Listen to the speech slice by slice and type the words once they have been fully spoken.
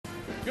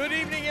Good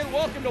evening and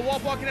welcome to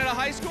Wapakoneta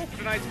High School for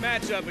tonight's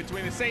matchup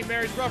between the St.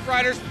 Mary's Rough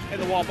Riders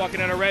and the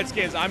Wapakoneta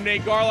Redskins. I'm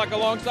Nate Garlock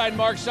alongside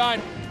Mark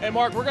Shine. And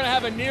Mark, we're going to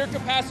have a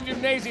near-capacity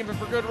gymnasium, but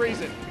for good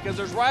reason, because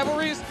there's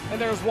rivalries and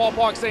there's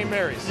Wapak St.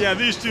 Mary's. Yeah,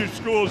 these two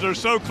schools are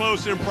so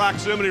close in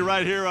proximity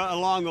right here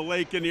along the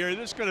lake in the area.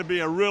 This is going to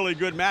be a really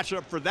good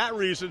matchup for that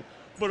reason,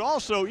 but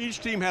also each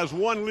team has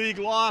one league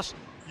loss.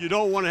 You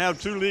don't want to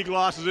have two league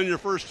losses in your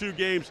first two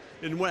games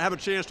and have a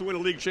chance to win a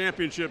league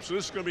championship. So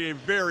this is going to be a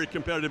very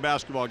competitive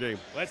basketball game.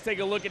 Let's take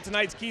a look at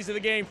tonight's keys of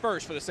the game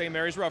first for the St.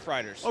 Mary's Rough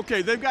Riders.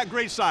 Okay, they've got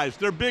great size.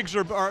 Their bigs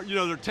are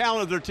their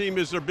talent of their team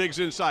is their bigs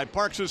inside.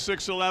 Parks is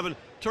 6'11",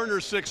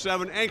 Turner's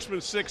 6'7",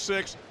 Angstman's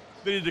 6'6".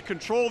 They need to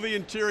control the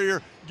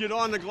interior, get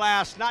on the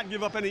glass, not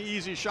give up any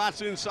easy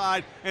shots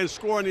inside, and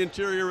score on the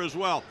interior as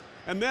well.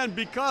 And then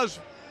because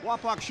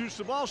Wapak shoots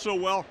the ball so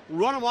well,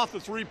 run them off the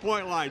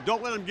three-point line.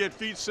 Don't let them get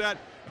feet set.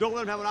 Don't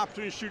let them have an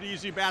opportunity to shoot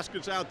easy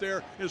baskets out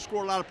there and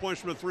score a lot of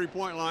points from the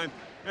three-point line.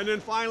 And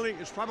then finally,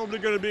 it's probably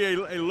going to be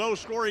a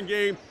low-scoring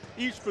game.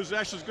 Each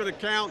possession is going to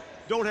count.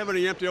 Don't have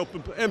any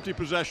empty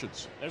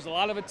possessions. There's a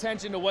lot of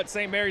attention to what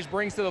St. Mary's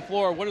brings to the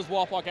floor. What does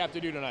Wapak have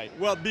to do tonight?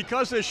 Well,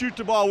 because they shoot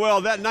the ball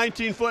well, that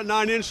 19-foot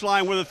 9-inch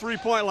line where the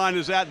three-point line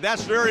is at,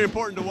 that's very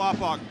important to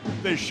Wapak.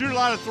 They shoot a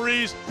lot of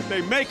threes.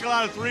 They make a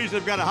lot of threes.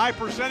 They've got a high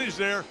percentage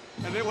there,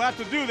 and they will have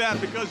to do that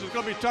because it's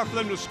going to be tough for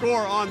them to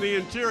score on the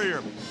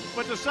interior.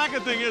 But the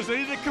second thing is they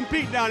need to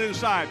compete down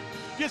inside.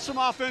 Get some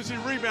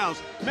offensive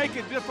rebounds. Make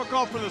it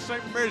difficult for the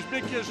St. Mary's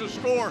big kids to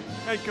score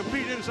and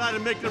compete inside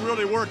and make them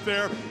really work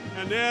there.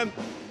 And then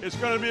it's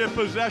going to be a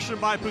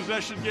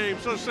possession-by-possession game.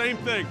 So same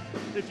thing.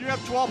 If you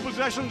have 12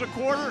 possessions a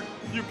quarter,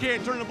 you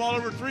can't turn the ball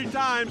over 3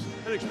 times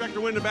and expect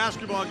to win the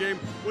basketball game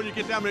when you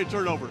get that many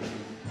turnovers.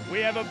 We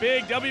have a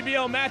big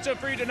WBL matchup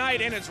for you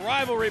tonight, and it's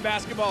rivalry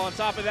basketball on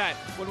top of that.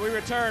 When we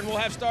return, we'll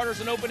have starters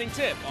and opening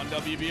tip on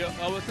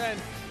WBL with 10.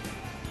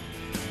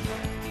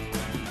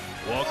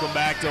 Welcome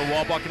back to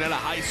Wapakoneta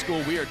High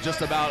School. We are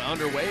just about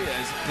underway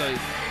as the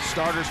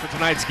starters for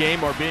tonight's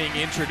game are being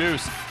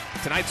introduced.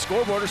 Tonight's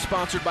scoreboard is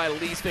sponsored by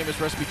Lee's Famous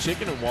Recipe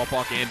Chicken in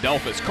Wapak and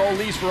Delphus. Call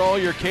Lee's for all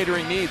your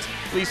catering needs.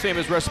 Lee's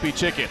Famous Recipe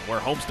Chicken, where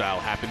homestyle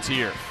happens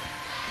here.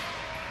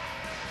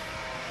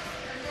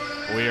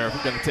 We are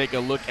going to take a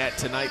look at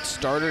tonight's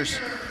starters.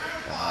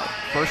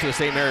 First, the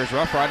St. Mary's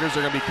Rough Riders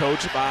are going to be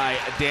coached by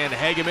Dan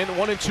Hageman,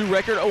 1-2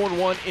 record,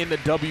 0-1 in the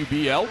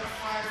WBL.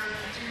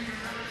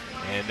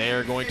 And they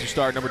are going to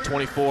start number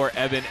 24,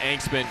 Evan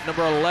Angstman,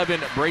 number 11,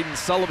 Braden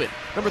Sullivan,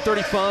 number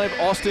 35,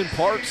 Austin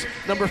Parks,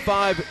 number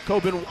 5,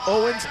 Coben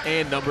Owens,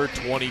 and number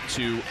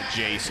 22,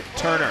 Jace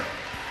Turner.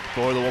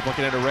 For the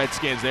Wapakoneta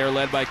Redskins, they are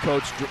led by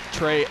Coach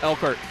Trey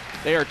Elkert.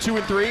 They are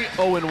 2-3,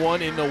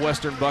 0-1 in the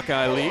Western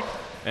Buckeye League.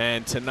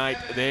 And tonight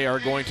they are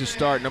going to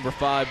start number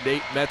 5,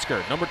 Nate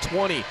Metzger, number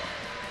 20,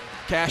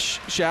 Cash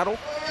Shaddle,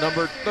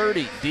 number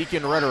 30,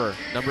 Deacon Rederer,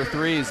 number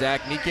 3,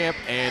 Zach Niekamp,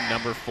 and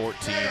number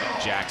 14,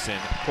 Jackson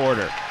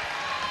Porter.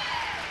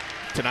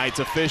 Tonight's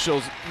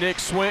officials, Nick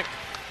Swink,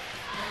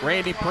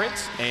 Randy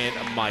Prince, and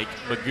Mike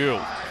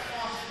Magoo.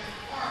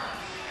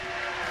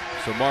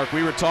 So Mark,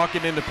 we were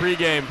talking in the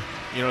pregame,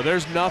 you know,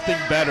 there's nothing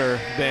better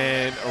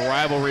than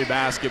rivalry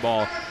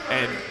basketball,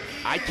 and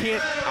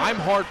I'm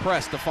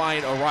hard-pressed to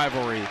find a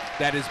rivalry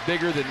that is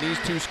bigger than these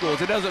two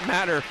schools. It doesn't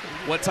matter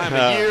what time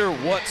of year,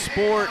 what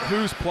sport,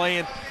 who's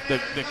playing.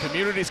 The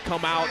communities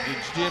come out.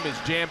 The gym is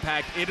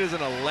jam-packed. It is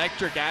an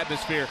electric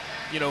atmosphere,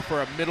 you know,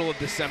 for a middle of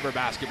December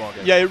basketball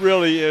game. Yeah, it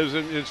really is,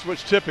 and it's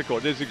what's typical.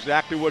 It is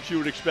exactly what you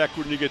would expect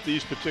when you get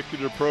these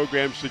particular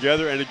programs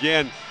together. And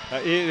again,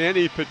 in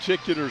any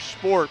particular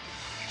sport,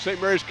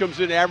 St. Mary's comes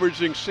in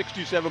averaging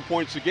 67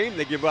 points a game.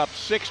 They give up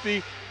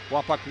 60.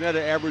 Wapakoneta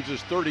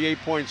averages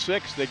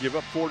 38.6. They give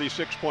up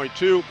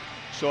 46.2.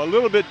 So a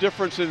little bit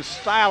difference in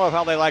style of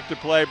how they like to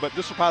play, but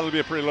this will probably be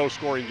a pretty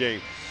low-scoring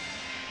game.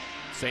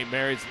 St.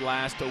 Mary's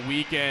last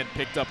weekend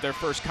picked up their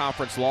first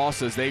conference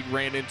loss as they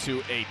ran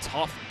into a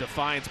tough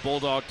Defiance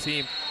Bulldog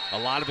team. A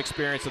lot of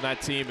experience on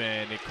that team,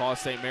 and it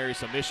caused St. Mary's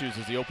some issues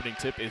as the opening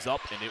tip is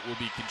up, and it will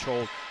be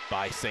controlled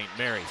by St.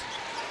 Mary's.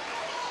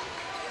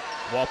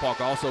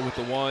 Wapak also with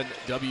the one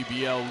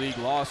WBL league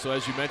loss. So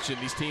as you mentioned,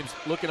 these teams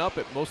looking up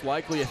at most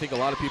likely, I think a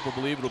lot of people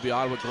believe it'll be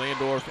Ottawa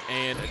Glandorf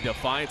and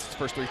Defiance. His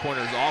first three-pointer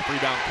is off,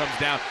 rebound comes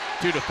down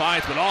to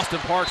Defiance, but Austin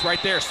Parks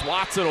right there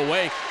swats it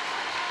away.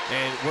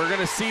 And we're going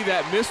to see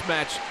that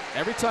mismatch.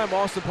 Every time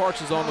Austin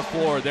Parks is on the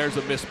floor, there's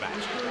a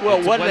mismatch.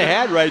 Well, what they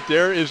had right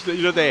there is that,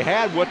 you know, they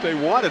had what they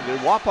wanted.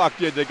 And Wapak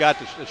did. They got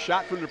the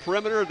shot from the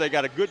perimeter. They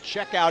got a good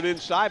check out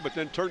inside, but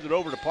then turned it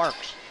over to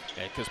Parks.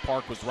 Because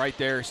Park was right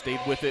there, stayed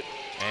with it,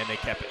 and they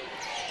kept it.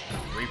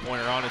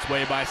 Three-pointer on its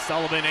way by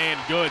Sullivan, and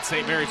good.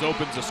 St. Mary's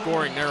opens the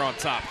scoring. They're on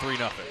top,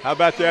 3-0. How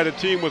about that? A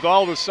team with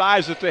all the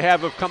size that they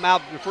have come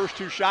out. The first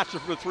two shots are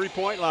from the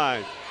three-point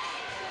line.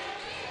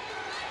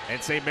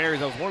 And St.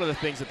 Mary's, that was one of the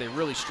things that they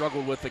really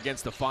struggled with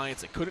against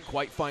Defiance. They couldn't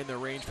quite find their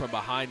range from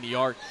behind the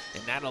arc,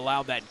 and that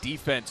allowed that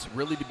defense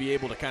really to be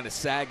able to kind of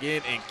sag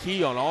in and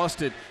key on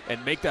Austin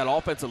and make that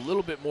offense a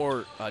little bit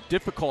more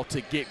difficult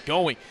to get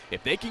going.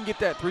 If they can get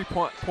that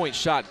three-point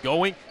shot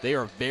going, they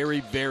are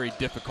very, very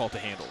difficult to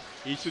handle.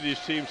 Each of these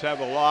teams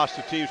have a loss.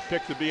 The teams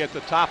picked to be at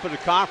the top of the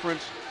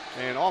conference,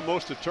 and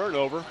almost a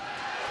turnover.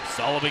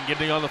 Sullivan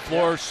getting on the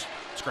floor,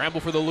 scramble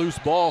for the loose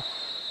ball,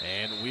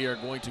 and we are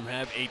going to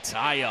have a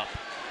tie-up.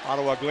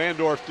 Ottawa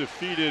Glandorf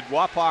defeated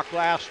Wapak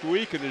last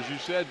week, and as you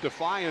said,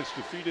 Defiance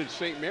defeated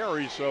St.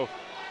 Mary's. So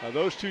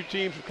those two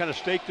teams have kind of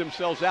staked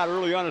themselves out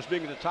early on as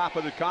being at the top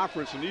of the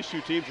conference, and these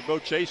two teams are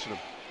both chasing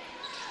them.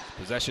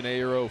 Possession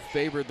arrow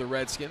favored the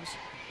Redskins,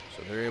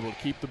 so they're able to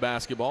keep the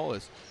basketball.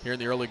 As here in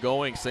the early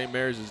going, St.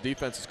 Mary's'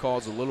 defense has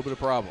caused a little bit of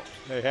problem.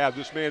 They have.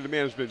 This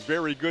man-to-man has been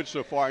very good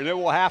so far, and it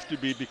will have to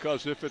be,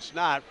 because if it's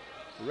not,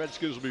 the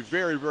Redskins will be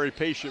very, very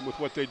patient with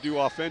what they do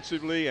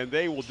offensively, and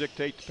they will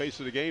dictate the pace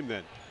of the game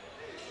then.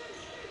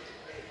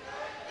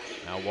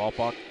 Now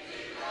Wapak,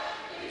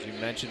 as you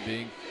mentioned,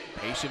 being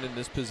patient in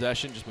this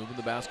possession, just moving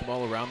the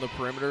basketball around the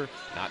perimeter,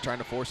 not trying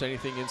to force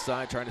anything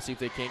inside, trying to see if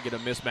they can't get a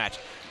mismatch,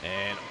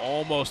 and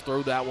almost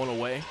throw that one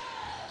away.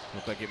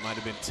 Looked like it might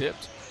have been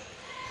tipped.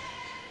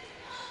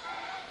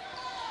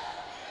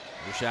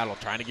 Shadow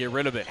trying to get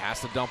rid of it,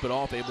 has to dump it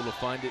off, able to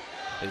find it.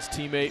 His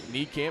teammate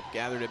Niekamp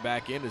gathered it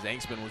back in as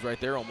Angsman was right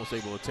there, almost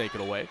able to take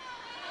it away.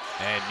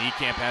 And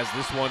Niekamp has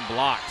this one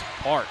blocked.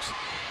 Parks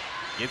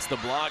gets the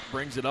block,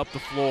 brings it up the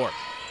floor.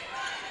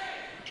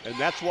 And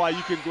that's why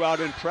you can go out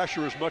and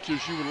pressure as much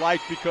as you would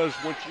like, because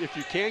if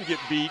you can get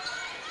beat,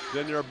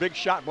 then there are big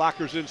shot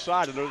blockers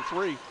inside. Another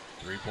three.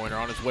 Three-pointer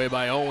on its way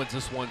by Owens.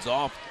 This one's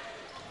off.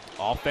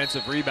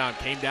 Offensive rebound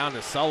came down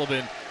to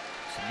Sullivan.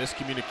 Some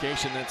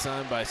miscommunication that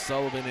time by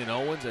Sullivan and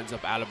Owens. Ends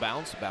up out of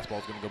bounds.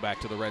 Basketball's going to go back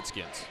to the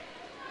Redskins.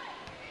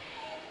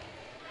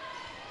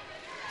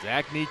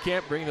 Zach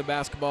Niekamp bringing the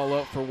basketball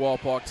up for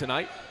Wapak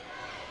tonight.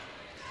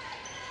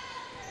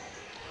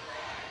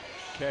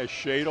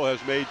 Cash Shadle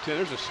has made 10.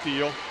 There's a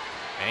steal.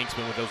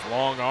 Angsman with those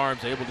long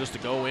arms, able just to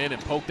go in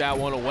and poke that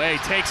one away.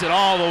 Takes it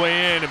all the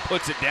way in and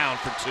puts it down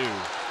for two.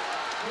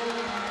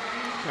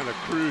 Kind of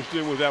cruised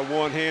in with that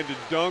one-handed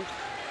dunk.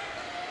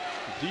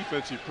 The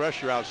defensive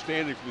pressure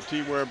outstanding for the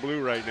team wearing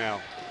blue right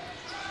now.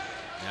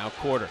 Now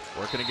Quarter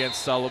working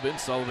against Sullivan.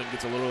 Sullivan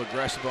gets a little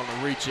aggressive on the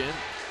reach in.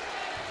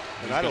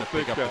 And I don't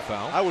think pick up the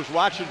foul. I was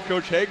watching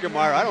Coach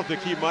Hagemeyer. I don't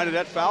think he minded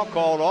that foul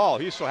call at all.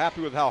 He's so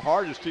happy with how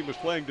hard his team was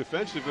playing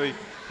defensively.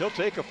 He'll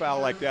take a foul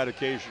like that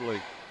occasionally.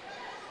 So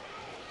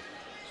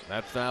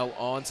that foul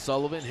on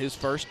Sullivan, his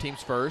first,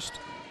 team's first.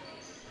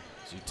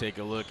 As you take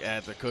a look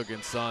at the Cook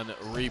and Son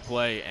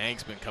replay,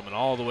 Angsman coming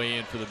all the way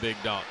in for the big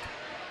dunk.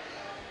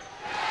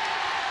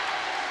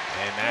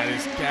 And that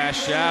is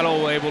Cash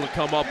Shadow able to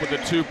come up with a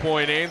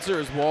two-point answer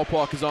as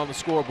Wapak is on the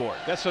scoreboard.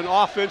 That's an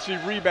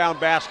offensive rebound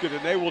basket,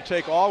 and they will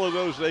take all of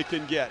those they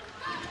can get.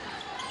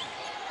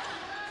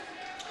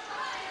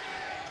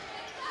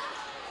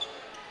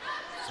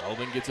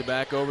 Sullivan gets it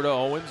back over to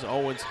Owens.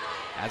 Owens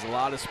has a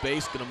lot of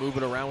space, going to move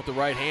it around with the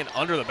right hand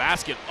under the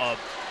basket. A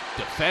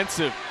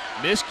defensive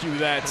miscue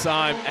that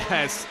time,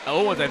 as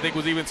Owens, I think,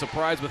 was even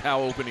surprised with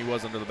how open he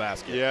was under the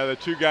basket. Yeah, the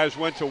two guys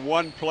went to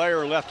one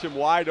player and left him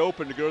wide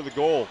open to go to the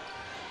goal.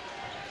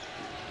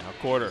 Now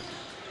Quarter.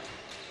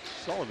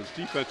 Sullivan's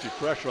defensive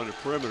pressure on the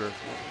perimeter,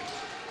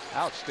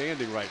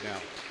 outstanding right now.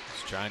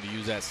 He's trying to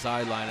use that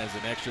sideline as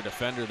an extra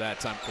defender that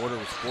time. Quarter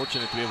was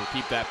fortunate to be able to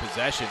keep that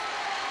possession.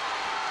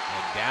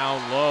 And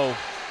down low,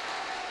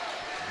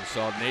 we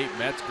saw Nate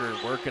Metzger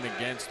working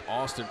against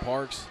Austin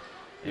Parks.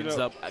 Ends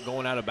up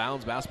going out of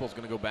bounds. Basketball's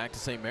going to go back to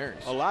St.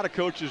 Mary's. A lot of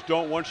coaches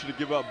don't want you to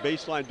give up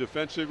baseline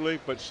defensively,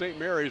 but St.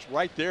 Mary's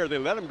right there, they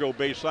let him go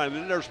baseline. And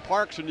then there's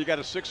Parks, and you got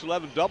a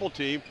 6'11" double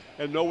team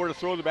and nowhere to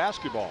throw the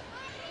basketball.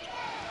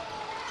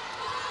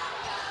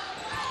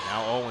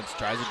 Now Owens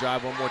tries to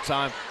drive one more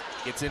time.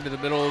 Gets into the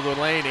middle of the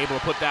lane, able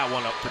to put that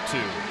one up for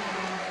two.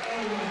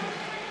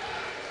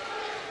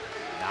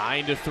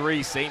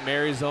 9-3, St.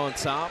 Mary's on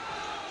top.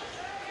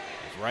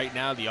 Right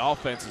now the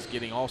offense is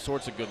getting all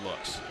sorts of good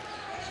looks.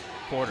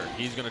 Quarter,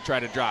 he's going to try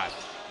to drive.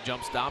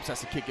 Jump stops, has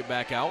to kick it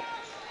back out.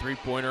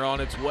 Three-pointer on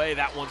its way.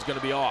 That one's going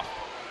to be off.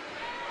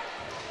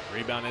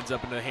 Rebound ends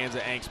up in the hands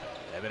of Angsman.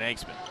 Evan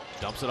Angsman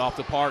dumps it off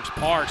to Parks.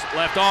 Parks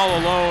left all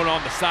alone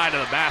on the side of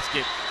the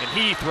basket, and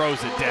he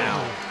throws it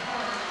down.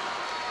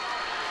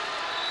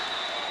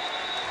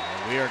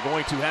 And we are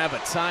going to have a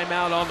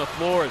timeout on the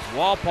floor as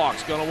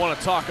Wapak's going to want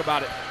to talk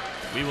about it.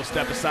 We will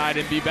step aside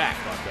and be back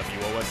on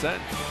WOSN.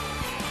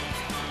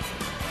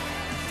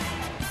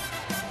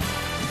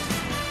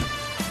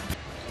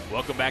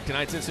 Welcome back.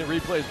 Tonight's Instant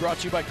Replay is brought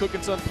to you by Cook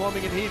and Son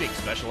Plumbing and Heating,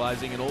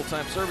 specializing in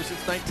old-time service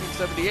since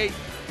 1978.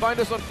 Find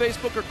us on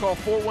Facebook or call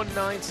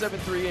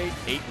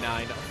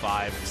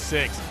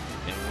 419-738-8956.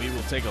 And we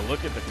will take a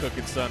look at the Cook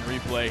and Son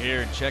replay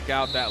here and check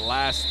out that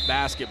last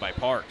basket by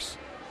Parks.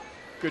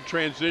 Good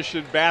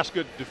transition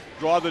basket,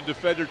 draw the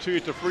defender to you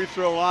at the free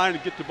throw line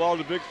and get the ball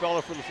to the big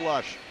fella for the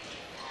flush.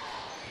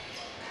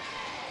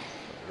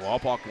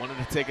 Wapak wanted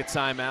to take a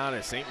timeout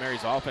as St.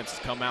 Mary's offense has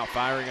come out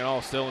firing at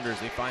all cylinders.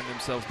 They find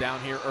themselves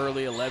down here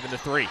early,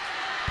 11-3.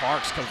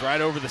 Parks comes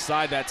right over the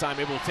side that time,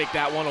 able to take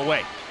that one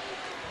away.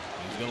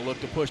 He's going to look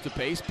to push the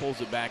pace, pulls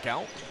it back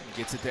out,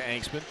 gets it to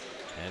Angstman,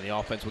 and the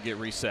offense will get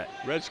reset.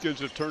 Redskins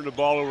have turned the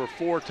ball over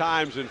 4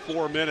 times in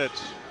 4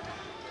 minutes.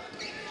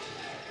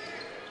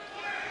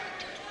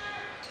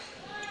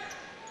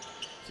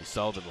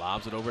 Sullivan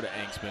lobs it over to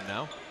Angstman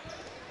now.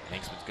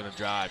 Angstman's going to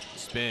drive,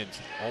 spins,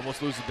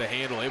 almost loses the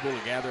handle, able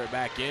to gather it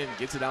back in,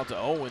 gets it out to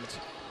Owens.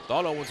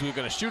 Thought Owens was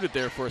going to shoot it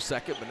there for a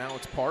second, but now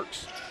it's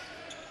Parks.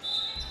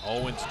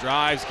 Owens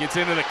drives, gets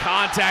into the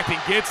contact, and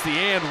gets the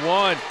and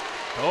one.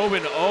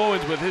 Tobin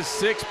Owens with his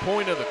 6th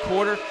point of the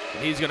quarter,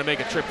 and he's going to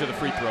make a trip to the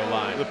free throw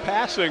line. The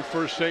passing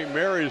for St.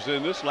 Mary's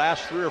in this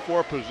last 3 or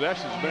 4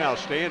 possessions has been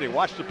outstanding.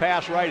 Watch the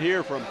pass right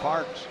here from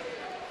Parks.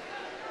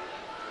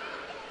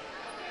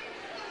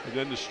 And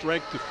then the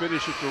strength to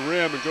finish at the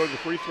rim and go to the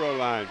free throw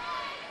line.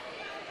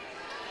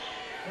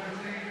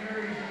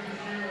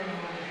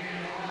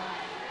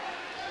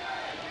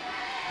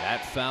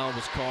 That foul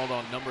was called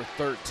on number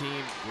 13,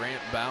 Grant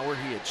Bauer.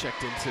 He had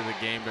checked into the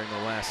game during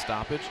the last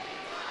stoppage.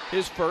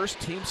 His first,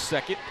 team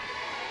second,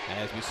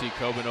 as we see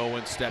Tobin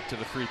Owens step to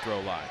the free throw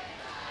line.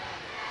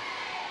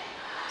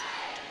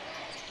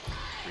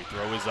 Free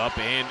throw is up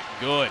and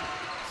good.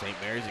 St.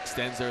 Mary's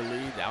extends their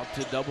lead out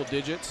to double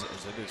digits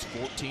as it is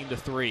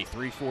 14-3.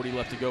 3:40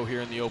 left to go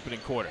here in the opening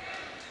quarter.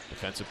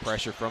 Defensive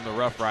pressure from the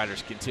Rough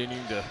Riders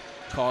continuing to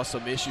cause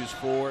some issues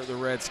for the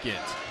Redskins.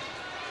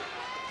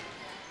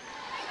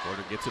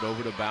 Porter gets it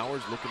over to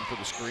Bowers, looking for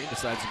the screen,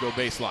 decides to go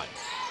baseline.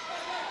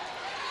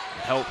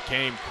 Help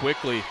came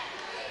quickly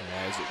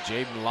as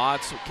Jaden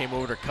Lotz came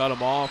over to cut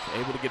him off,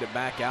 able to get it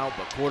back out,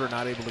 but Porter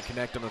not able to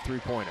connect on the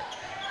three-pointer.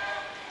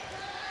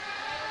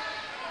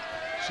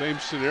 Same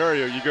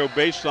scenario, you go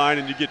baseline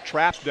and you get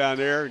trapped down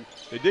there.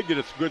 They did get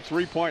a good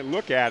 3-point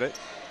look at it.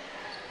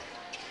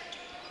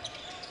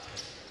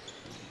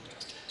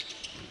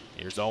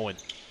 Here's Owen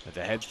with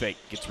the head fake,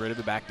 gets rid of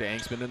it, back to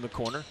Angstman in the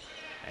corner.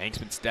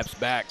 Angstman steps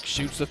back,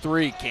 shoots the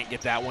 3, can't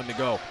get that one to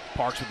go.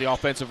 Parks with the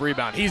offensive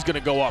rebound, he's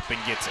gonna go up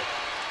and gets it.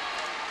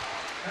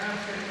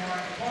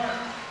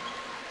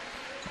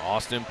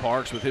 Austin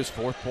Parks with his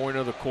 4th point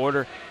of the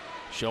quarter,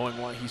 showing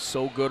why he's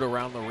so good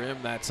around the rim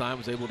that time,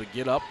 was able to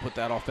get up, put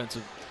that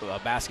offensive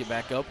basket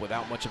back up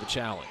without much of a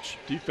challenge.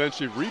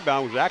 Defensive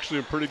rebound was actually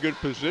in pretty good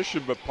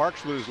position, but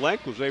Parks with his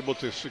length was able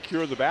to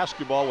secure the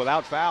basketball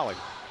without fouling.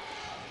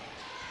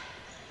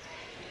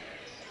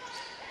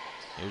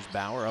 Here's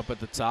Bauer up at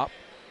the top,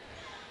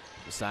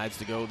 decides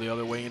to go the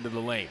other way into the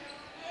lane.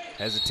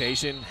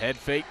 Hesitation, head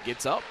fake,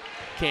 gets up,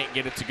 can't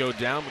get it to go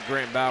down, but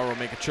Grant Bauer will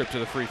make a trip to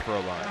the free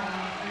throw line.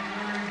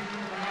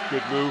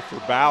 Good move for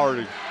Bauer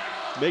to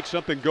make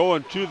something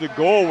going to the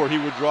goal where he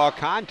would draw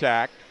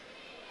contact.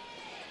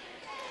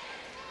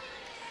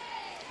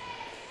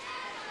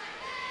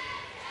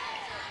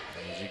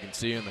 As you can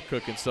see in the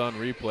Cook and Son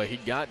replay, he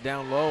got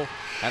down low,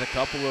 had a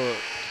couple of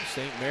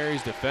St.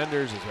 Mary's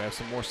defenders, as we have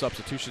some more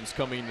substitutions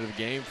coming into the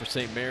game. For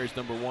St. Mary's,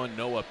 number 1,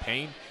 Noah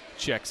Payne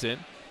checks in.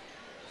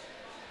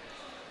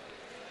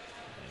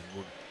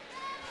 And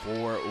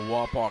for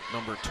Wapak,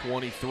 number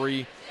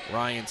 23,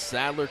 Ryan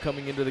Sadler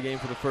coming into the game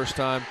for the first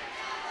time.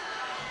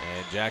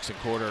 And Jackson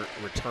Porter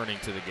returning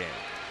to the game.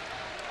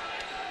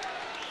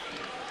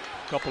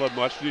 A couple of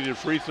much needed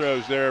free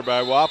throws there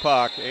by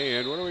Wapak.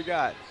 And what do we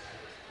got?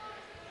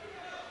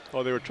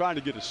 Oh, they were trying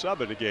to get a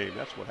sub in the game.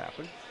 That's what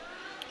happened.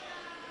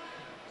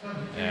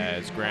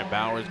 As Grant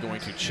Bauer is going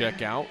to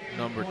check out.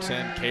 Number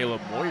 10, Caleb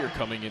Moyer,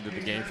 coming into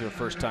the game for the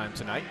first time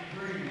tonight.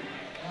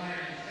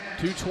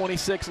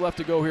 2:26 left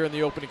to go here in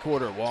the opening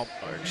quarter.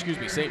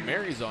 St.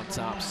 Mary's on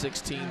top,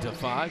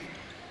 16-5,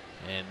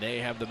 and they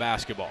have the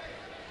basketball.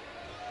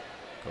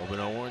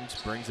 Tobin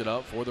Owens brings it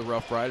up for the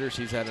Rough Riders.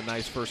 He's had a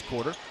nice first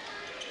quarter.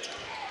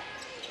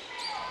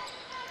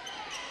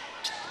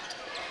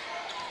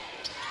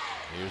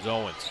 Here's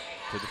Owens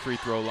to the free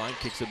throw line,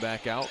 kicks it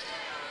back out.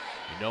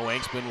 You know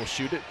Angstman will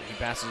shoot it. He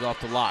passes off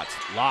to Lotz.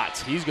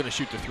 Lotz, he's going to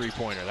shoot the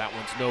three-pointer. That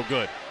one's no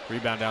good.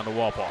 Rebound down to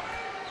Wapak.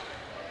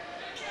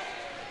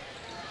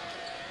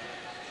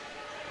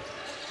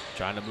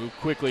 Trying to move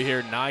quickly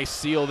here. Nice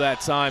seal that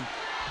time.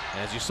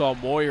 As you saw,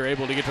 Moyer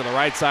able to get to the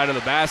right side of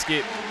the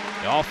basket.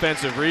 The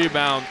offensive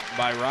rebound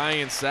by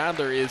Ryan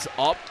Sadler is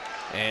up.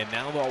 And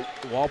now the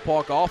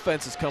Wapak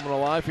offense is coming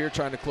alive here,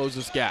 trying to close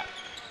this gap.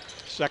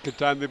 Second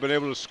time they've been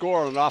able to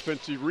score on an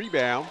offensive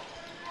rebound.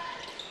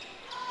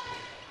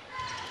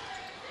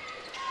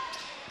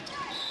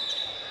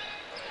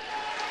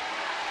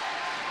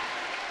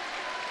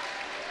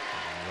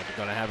 They're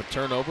going to have a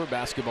turnover.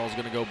 Basketball is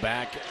going to go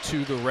back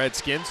to the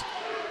Redskins.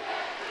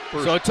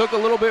 So it took a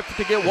little bit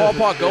to get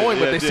Wapak going,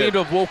 but they seem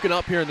to have woken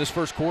up here in this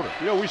first quarter.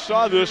 You know, we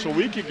saw this a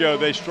week ago.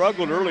 They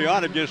struggled early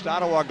on against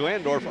Ottawa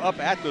Glandorf up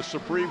at the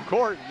Supreme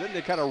Court. Then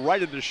they kind of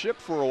righted the ship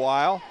for a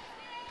while.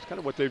 It's kind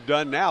of what they've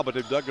done now, but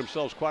they've dug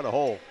themselves quite a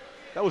hole.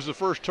 That was the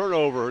first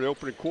turnover in the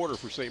opening quarter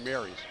for St.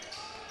 Mary's.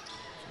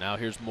 Now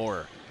here's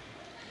Moore.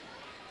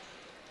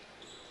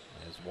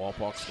 As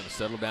Walpock's going to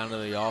settle down to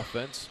the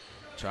offense,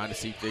 trying to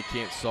see if they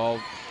can't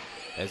solve,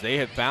 as they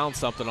had found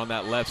something on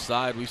that left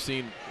side. We've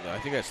seen, I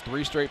think that's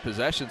 3 straight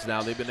possessions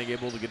now. They've been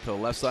able to get to the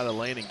left side of the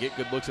lane and get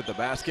good looks at the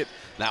basket.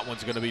 That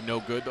one's going to be no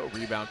good, though.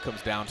 Rebound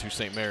comes down to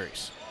St.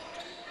 Mary's.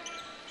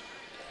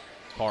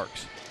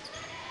 Parks.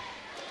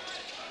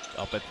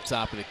 Up at the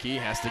top of the key,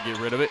 has to get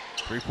rid of it.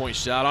 3-point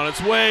shot on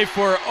its way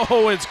for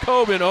Owens.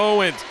 Coben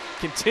Owens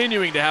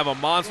continuing to have a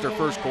monster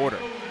first quarter.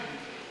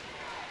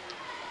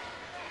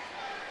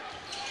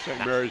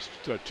 St. Mary's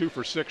 2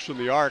 for 6 from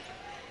the arc.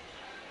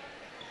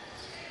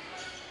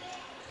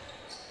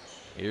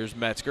 Here's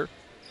Metzger,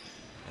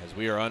 as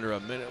we are under a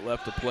minute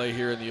left to play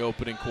here in the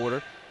opening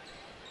quarter.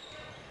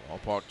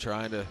 Wapak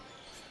trying to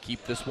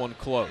keep this one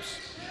close.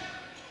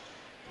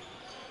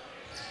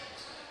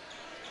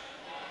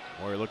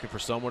 We're looking for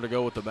someone to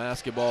go with the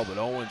basketball, but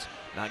Owens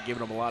not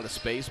giving him a lot of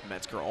space.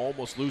 Metzger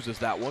almost loses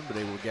that one, but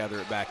able to gather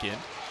it back in.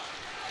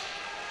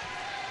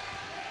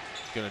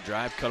 Going to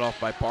drive, cut off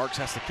by Parks,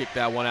 has to kick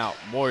that one out.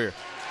 Moyer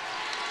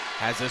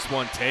has this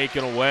one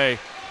taken away.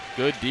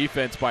 Good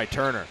defense by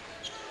Turner.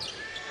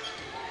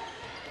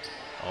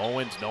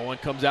 Owens, no one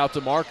comes out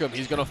to mark him.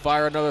 He's going to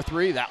fire another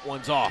 3. That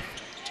one's off.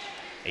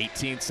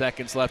 18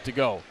 seconds left to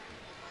go.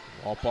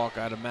 Wapak,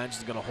 I'd imagine,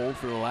 is going to hold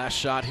for the last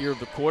shot here of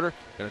the quarter.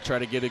 Going to try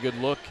to get a good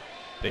look.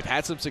 They've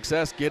had some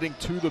success getting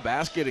to the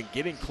basket and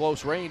getting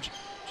close range,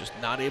 just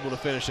not able to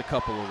finish a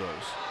couple of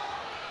those.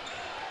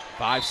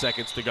 5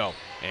 seconds to go.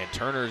 And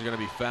Turner is going to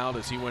be fouled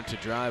as he went to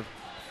drive.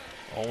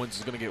 Owens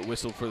is going to get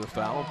whistled for the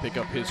foul and pick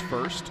up his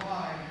first.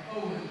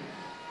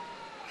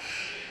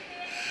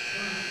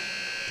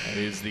 That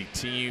is the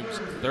team's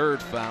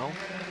 3rd foul,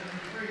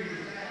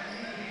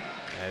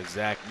 as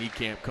Zach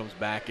Niekamp comes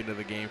back into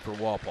the game for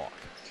Wapak.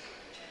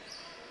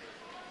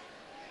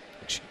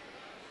 So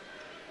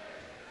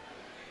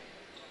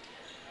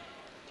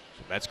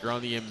Metzger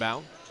on the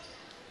inbound.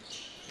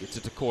 Gets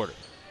it to Quarter.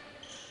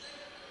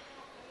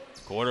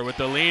 Quarter with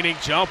the leaning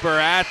jumper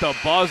at the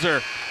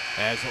buzzer,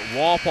 as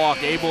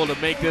Wapak able to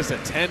make this a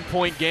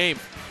 10-point game.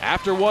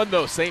 After one,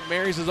 though, St.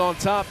 Mary's is on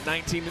top,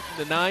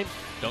 19-9.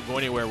 Don't go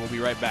anywhere. We'll be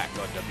right back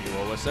on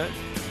WOSN.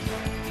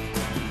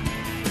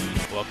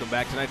 Welcome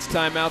back. Tonight's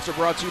timeouts are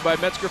brought to you by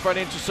Metzger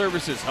Financial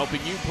Services,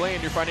 helping you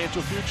plan your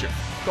financial future.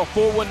 Call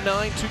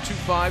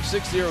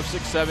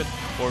 419-225-6067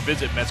 or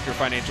visit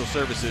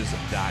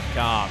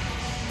MetzgerFinancialServices.com.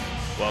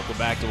 Welcome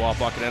back to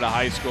Wapakoneta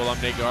High School. I'm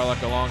Nate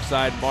Garlock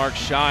alongside Mark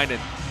Shine. And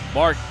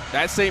Mark,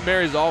 that St.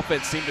 Mary's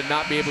offense seemed to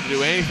not be able to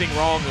do anything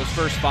wrong those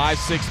first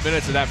 5-6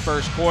 minutes of that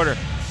first quarter.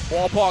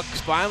 Wapak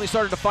finally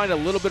started to find a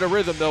little bit of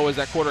rhythm, though, as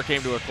that quarter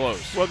came to a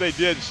close. Well, they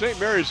did. St.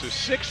 Mary's is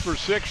 6 for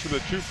 6 from the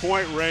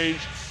 2-point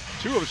range,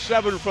 2 of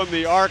 7 from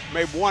the arc,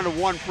 made 1 of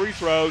 1 free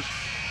throws.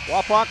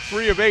 Wapak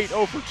 3 of 8,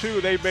 0 for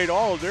 2. They've made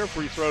all of their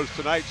free throws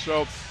tonight,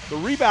 so the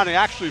rebounding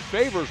actually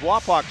favors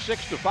Wapak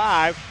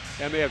 6-5,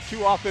 and they have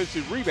 2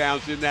 offensive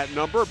rebounds in that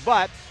number,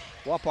 but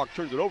Wapak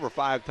turns it over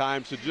 5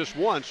 times to just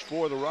once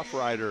for the Rough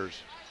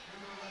Riders.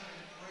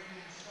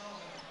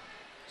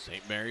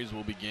 St. Mary's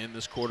will begin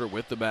this quarter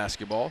with the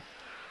basketball.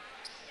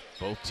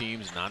 Both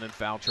teams not in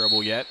foul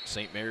trouble yet.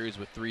 St. Mary's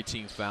with 3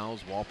 team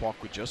fouls, Wapak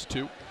with just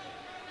 2.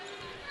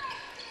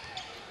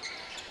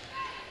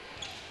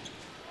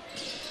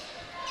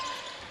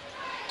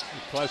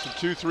 Play some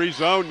 2-3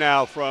 zone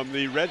now from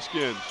the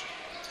Redskins.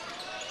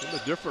 Give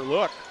them a different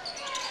look.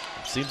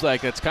 Seems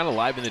like that's kind of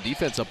livened the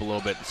defense up a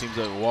little bit. It seems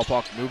like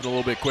Wapak moving a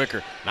little bit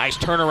quicker. Nice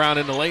turnaround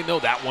in the lane, though.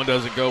 That one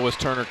doesn't go as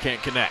Turner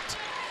can't connect.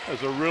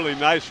 That's a really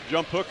nice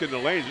jump hook in the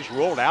lane. Just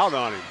rolled out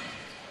on him.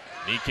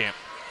 Niekamp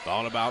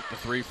thought about the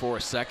 3 for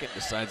a second.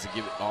 Decides to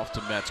give it off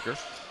to Metzger.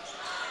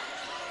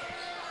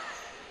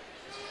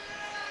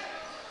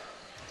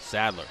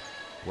 Sadler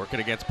working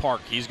against Park.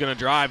 He's going to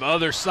drive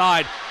other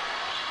side.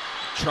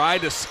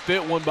 Tried to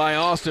fit one by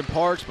Austin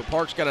Parks, but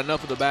Parks got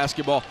enough of the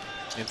basketball,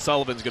 and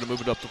Sullivan's going to move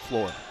it up the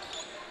floor.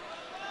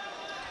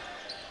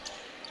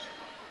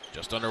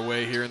 Just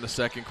underway here in the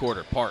second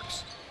quarter.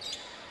 Parks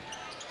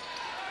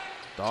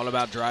thought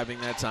about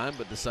driving that time,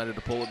 but decided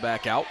to pull it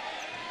back out.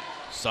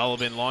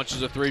 Sullivan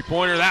launches a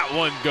 3-pointer. That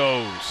one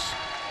goes.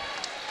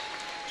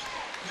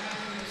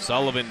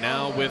 Sullivan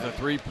now with a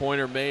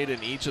 3-pointer made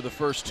in each of the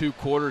first 2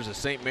 quarters as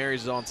St.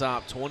 Mary's is on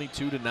top,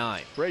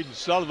 22-9. Braden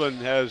Sullivan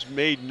has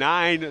made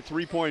 9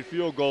 3-point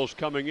field goals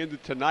coming into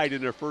tonight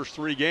in their first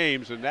 3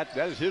 games, and that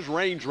is his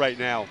range right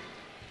now.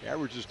 He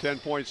averages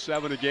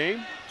 10.7 a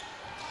game.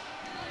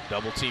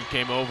 Double team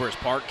came over as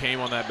Park came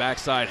on that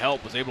backside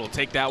help, was able to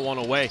take that one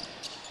away.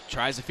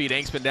 Tries to feed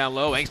Angspin down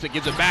low. Angspin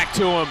gives it back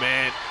to him,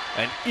 and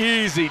an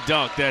easy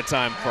dunk that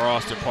time for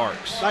Austin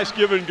Parks. Nice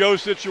give and go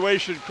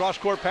situation.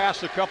 Cross-court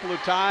pass a couple of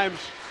times.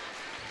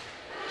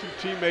 2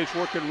 teammates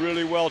working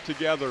really well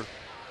together.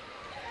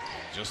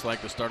 Just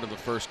like the start of the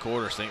first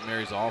quarter, St.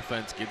 Mary's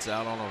offense gets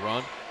out on a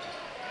run.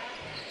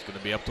 It's going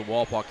to be up to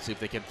Wapak to see if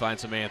they can find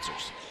some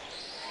answers.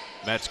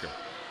 Metzger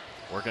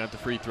working at the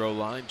free throw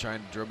line,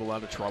 trying to dribble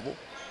out of trouble,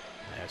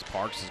 as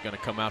Parks is going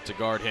to come out to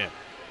guard him.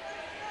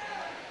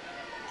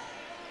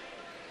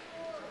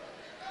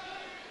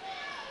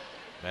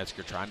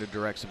 Metzger trying to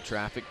direct some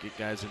traffic, get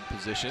guys in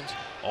positions.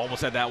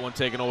 Almost had that one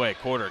taken away.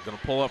 Quarter going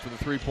to pull up for the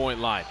three-point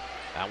line.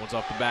 That one's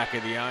off the back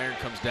of the iron,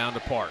 comes down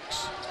to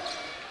Parks.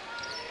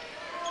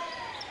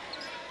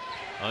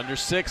 Under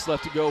 6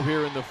 left to go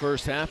here in the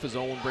first half as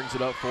Owen brings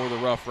it up for the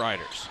Rough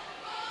Riders.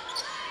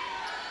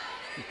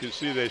 You can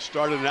see they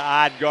started in the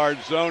odd guard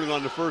zone, and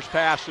on the first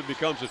pass it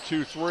becomes a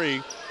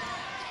 2-3.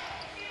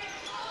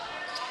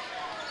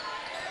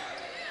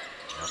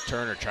 Now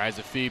Turner tries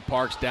to feed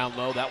Parks down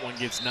low. That one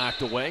gets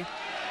knocked away,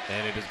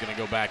 and it is going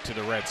to go back to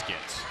the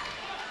Redskins.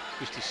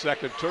 Just a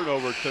second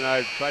turnover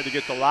tonight. Tried to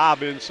get the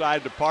lob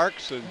inside the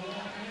Parks, and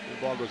the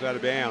ball goes out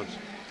of bounds.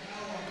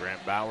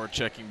 Grant Bauer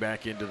checking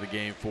back into the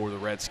game for the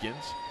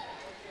Redskins.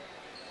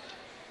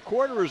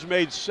 Quarter has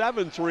made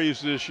 7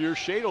 threes this year.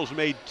 Shadle's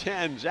made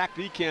 10. Zach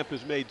Niekamp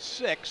has made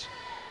 6.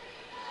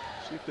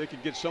 See if they can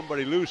get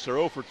somebody loose. They're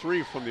 0 for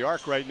 3 from the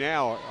arc right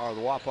now, are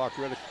the Wapak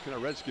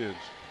Redskins.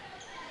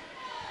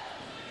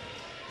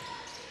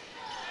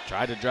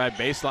 Tried to drive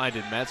baseline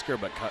to Metzger,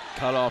 but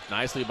cut off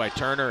nicely by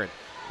Turner. And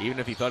even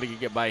if he thought he could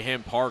get by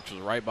him, Parks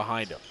was right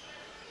behind him.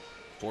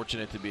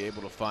 Fortunate to be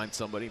able to find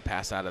somebody,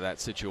 pass out of that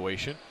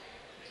situation.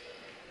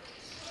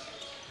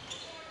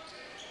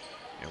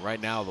 And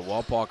right now, the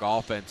Wapak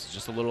offense is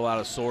just a little out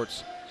of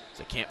sorts.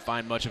 They can't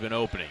find much of an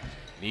opening.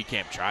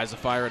 Niekamp tries to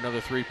fire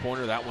another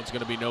three-pointer. That one's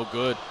going to be no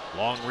good.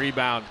 Long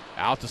rebound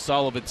out to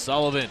Sullivan.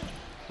 Sullivan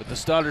with the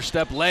stutter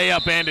step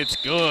layup, and it's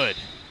good.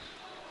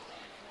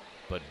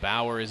 But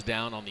Bauer is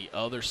down on the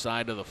other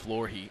side of the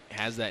floor. He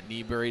has that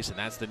knee brace, and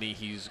that's the knee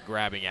he's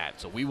grabbing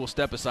at. So we will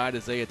step aside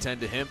as they attend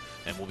to him,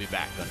 and we'll be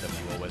back on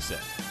WOSN.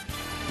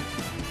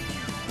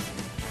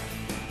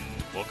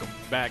 Welcome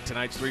back.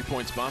 Tonight's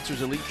three-point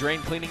sponsors, Elite Drain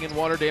Cleaning and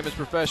Water Damage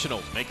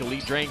Professionals. Make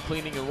Elite Drain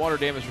Cleaning and Water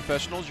Damage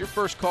Professionals your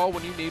first call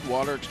when you need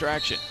water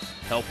extraction.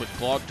 Help with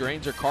clogged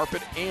drains or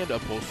carpet and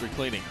upholstery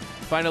cleaning.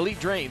 Find Elite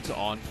Drains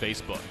on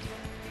Facebook.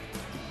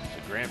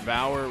 So Grant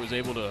Bauer was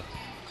able to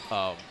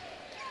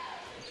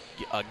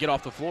get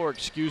off the floor,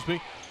 excuse me.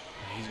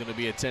 He's going to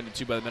be attended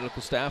to by the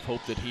medical staff.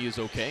 Hope that he is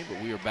okay,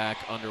 but we are back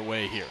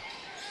underway here.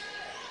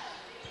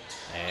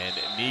 And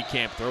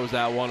Niekamp throws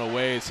that one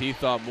away as he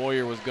thought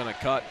Moyer was going to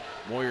cut.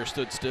 Moyer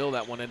stood still.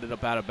 That one ended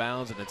up out of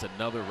bounds, and it's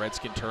another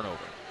Redskin turnover.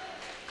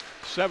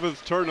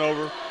 7th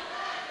turnover.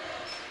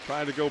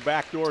 Trying to go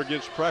backdoor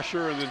against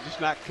pressure and then just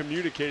not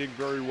communicating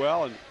very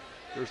well, and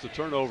there's the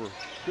turnover.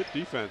 Good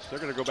defense. They're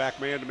going to go back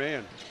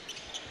man-to-man.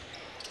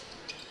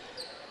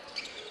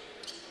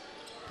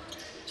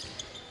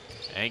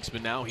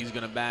 Anksman now, he's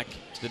going to back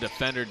the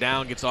defender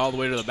down, gets all the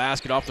way to the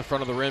basket, off the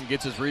front of the rim,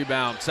 gets his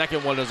rebound.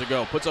 Second one doesn't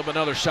go, puts up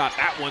another shot.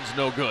 That one's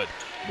no good.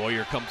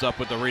 Moyer comes up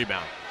with the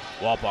rebound.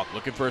 Wapak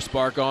looking for a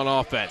spark on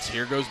offense.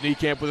 Here goes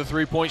Niekamp with a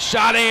three-point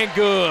shot, and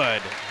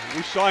good.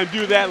 We saw him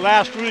do that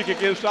last week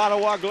against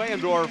Ottawa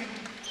Glandorf.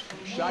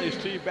 Shot his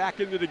team back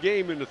into the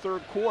game in the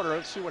third quarter.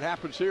 Let's see what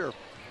happens here.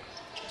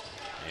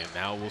 And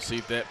now we'll see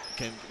if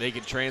they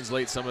can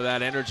translate some of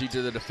that energy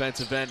to the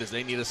defensive end as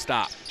they need a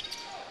stop.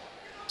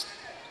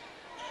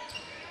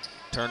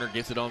 Turner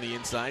gets it on the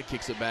inside,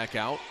 kicks it back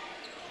out.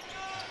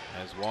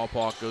 As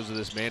Wapak goes to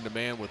this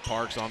man-to-man with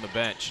Parks on the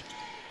bench.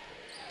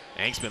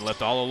 Anksman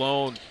left all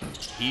alone.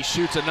 He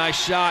shoots a nice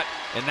shot,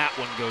 and that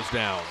one goes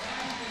down.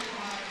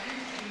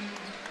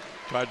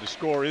 Tried to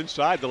score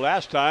inside the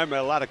last time, had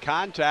a lot of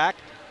contact.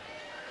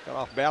 Got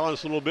off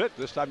balance a little bit.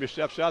 This time he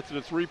steps out to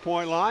the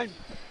three-point line.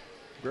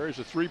 Buries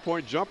a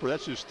three-point jumper.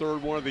 That's his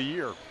third one of the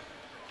year.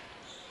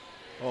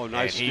 Oh,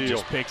 nice steal. He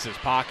just picks his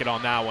pocket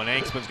on that one.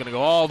 Anksman's going to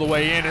go all the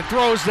way in and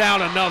throws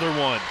down another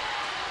one.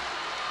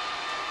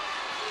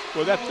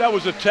 Well, that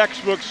was a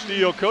textbook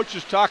steal.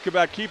 Coaches talk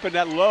about keeping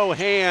that low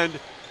hand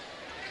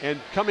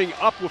and coming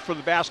up for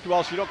the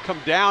basketball so you don't come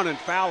down and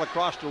foul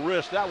across the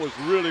wrist. That was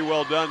really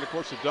well done. Of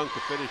course, the dunk to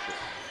finish it.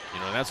 You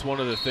know, that's one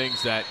of the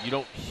things that you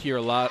don't hear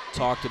a lot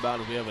talked about.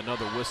 If we have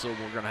another whistle,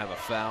 we're going to have a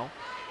foul.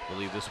 I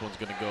believe this one's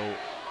going to go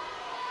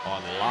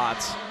on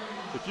lots.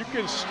 If you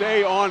can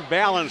stay on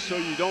balance so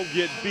you don't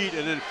get beat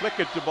and then flick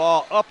it the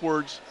ball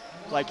upwards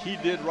like he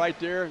did right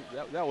there,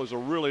 that was a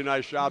really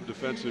nice job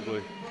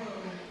defensively.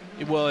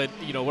 Well,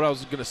 you know, what I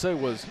was going to say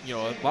was, you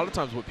know, a lot of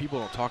times what people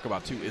don't talk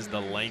about, too, is the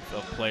length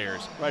of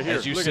players. Right here,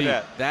 as you look see,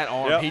 at that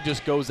arm, he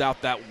just goes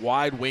out that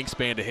wide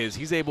wingspan to his.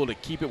 He's able to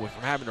keep it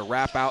from having to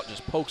wrap out,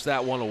 just pokes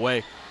that one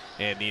away,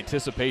 and the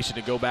anticipation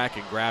to go back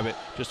and grab it,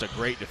 just a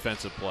great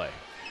defensive play.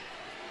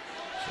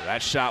 So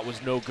that shot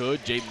was no good.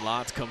 Jaden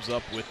Lotz comes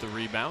up with the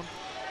rebound.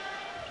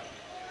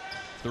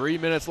 3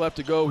 minutes left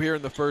to go here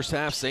in the first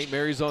half. St.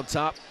 Mary's on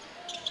top.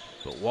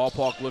 But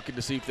Wapak looking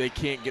to see if they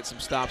can't get some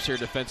stops here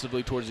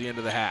defensively towards the end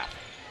of the half.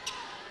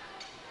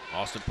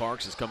 Austin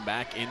Parks has come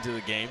back into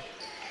the game,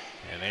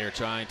 and they are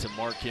trying to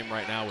mark him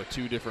right now with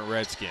two different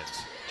Redskins.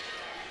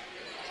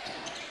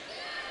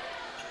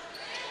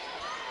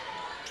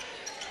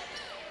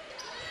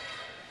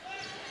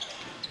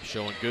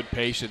 Showing good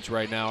patience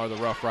right now are the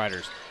Rough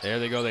Riders. There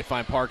they go, they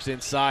find Parks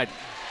inside.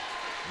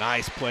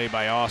 Nice play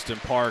by Austin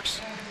Parks.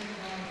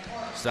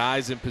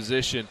 Size and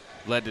position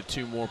led to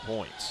 2 more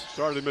points.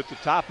 Started him at the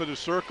top of the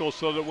circle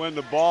so that when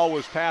the ball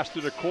was passed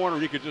to the corner,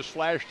 he could just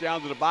flash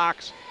down to the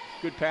box.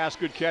 Good pass,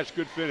 good catch,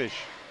 good finish.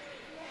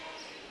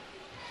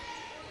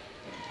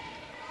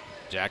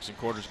 Jackson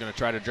Quarter's going to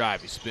try to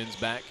drive. He spins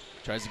back,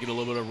 tries to get a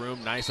little bit of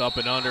room. Nice up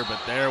and under, but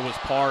there was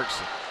Parks.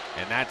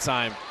 And that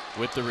time,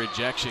 with the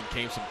rejection,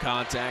 came some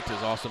contact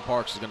as Austin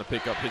Parks is going to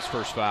pick up his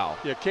first foul.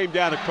 Yeah, came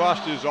down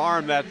across his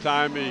arm that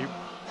time. The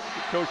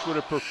coach would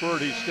have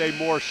preferred he stay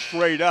more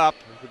straight up,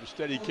 but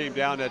instead he came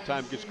down that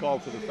time, gets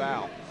called for the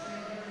foul.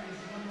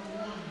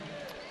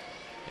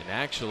 And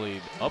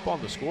actually, up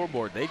on the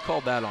scoreboard, they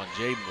called that on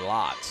Jaden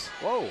Lotz.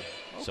 Whoa. Okay.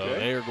 So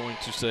they are going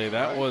to say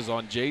that was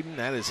on Jaden.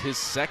 That is his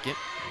second.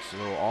 So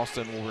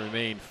Austin will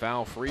remain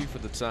foul-free for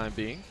the time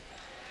being,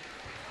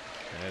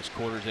 as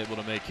Quarter's able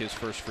to make his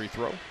first free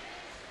throw.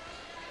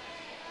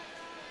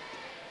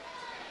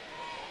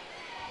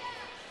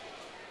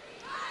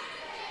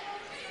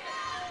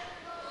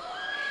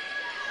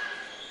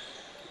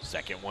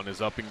 Second one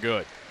is up and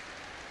good.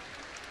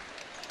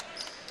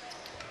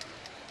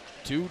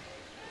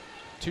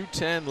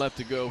 2:10 left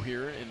to go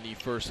here in the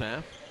first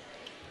half,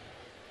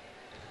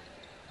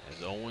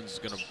 as Owens is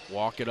going to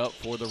walk it up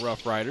for the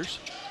Rough Riders.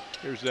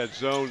 Here's that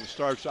zone that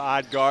starts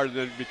odd guard and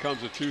then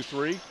becomes a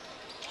 2-3.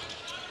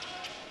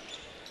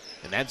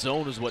 And that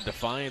zone is what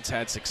Defiance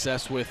had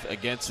success with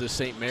against the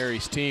St.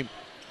 Mary's team,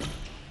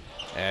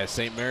 as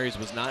St. Mary's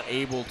was not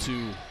able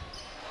to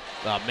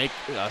make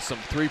some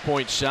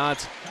three-point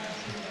shots.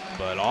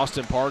 But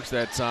Austin Parks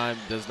that time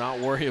does not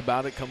worry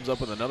about it, comes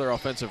up with another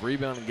offensive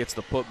rebound and gets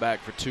the putback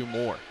for 2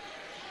 more.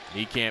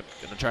 Niekamp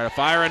going to try to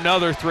fire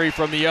another 3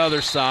 from the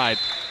other side,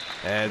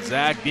 as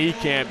Zach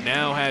Niekamp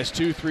now has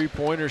 2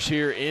 3-pointers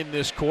here in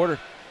this quarter.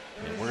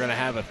 And we're going to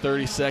have a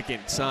 30-second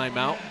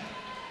timeout.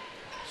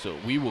 So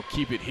we will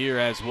keep it here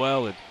as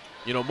well. And,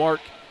 you know, Mark,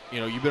 you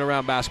know, you've been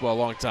around basketball a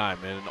long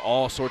time and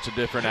all sorts of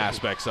different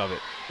aspects of it.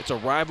 It's a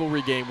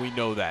rivalry game, we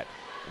know that.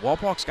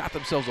 Wapak's got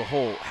themselves a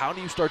hole. How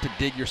do you start to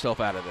dig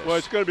yourself out of this? Well,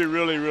 it's going to be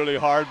really, really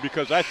hard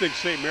because I think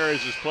St.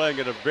 Mary's is playing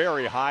at a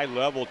very high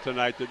level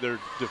tonight, that their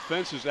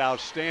defense is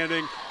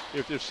outstanding.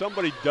 If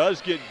somebody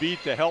does get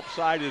beat, the help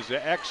side is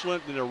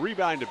excellent. Then they're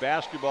rebounding the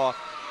basketball.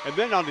 And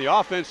then on the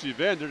offensive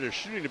end, they're just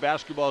shooting the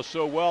basketball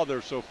so well.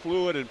 They're so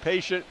fluid and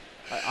patient.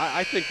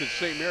 I think that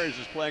St. Mary's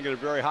is playing at a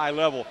very high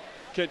level.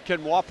 Can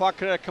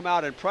Wapakoneta come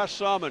out and press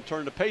some and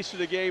turn the pace of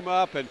the game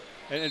up and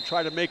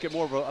try to make it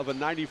more of a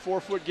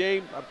 94-foot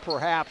game?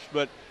 Perhaps,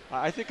 but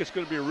I think it's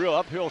going to be a real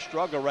uphill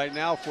struggle right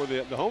now for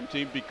the home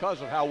team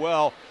because of how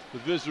well the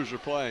visitors are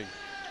playing.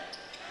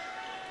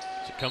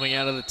 So coming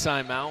out of the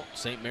timeout,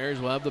 St. Mary's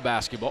will have the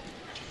basketball.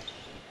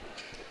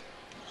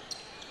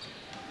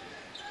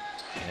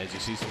 As you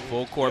see some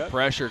full court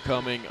pressure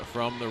coming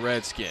from the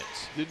Redskins.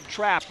 Didn't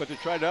trap, but they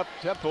tried to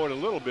up-tempo it a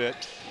little bit.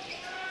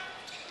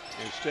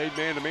 And stayed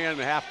man-to-man in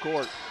the half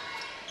court.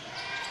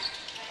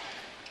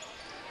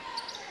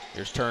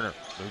 Here's Turner,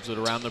 moves it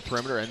around the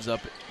perimeter, ends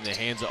up in the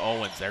hands of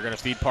Owens. They're going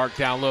to feed Park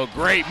down low.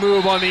 Great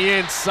move on the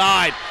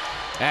inside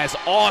as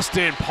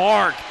Austin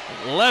Park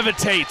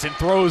levitates and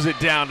throws it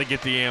down to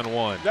get the and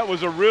one. That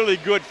was a really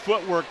good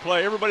footwork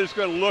play. Everybody's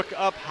going to look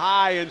up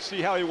high and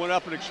see how he went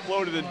up and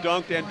exploded and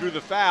dunked and drew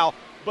the foul.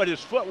 But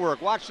his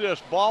footwork, watch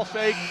this, ball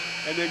fake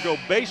and then go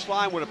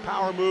baseline with a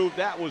power move.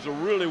 That was a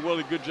really,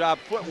 really good job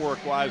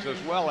footwork-wise,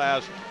 as well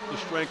as the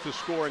strength to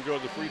score and go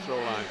to the free throw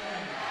line.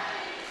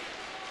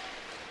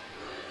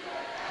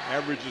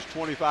 Averages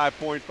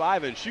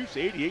 25.5 and shoots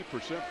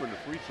 88% from the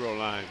free throw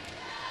line.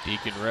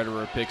 Deacon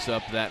Rederer picks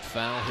up that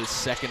foul, his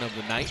second of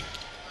the night,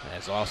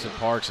 as Austin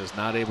Parks is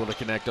not able to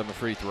connect on the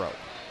free throw.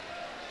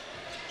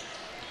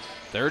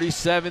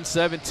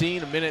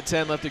 37-17,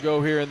 1:10 left to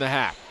go here in the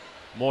half.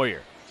 Moyer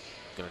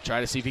going to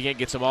try to see if he can't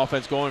get some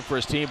offense going for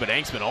his team, but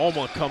Angstman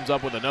almost comes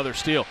up with another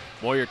steal.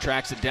 Moyer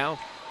tracks it down,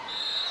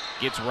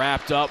 gets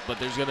wrapped up, but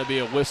there's going to be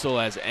a whistle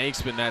as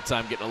Angstman that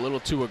time getting a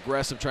little too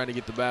aggressive trying to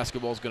get the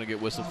basketball, is going to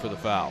get whistled for the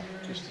foul.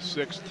 Just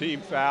the 6th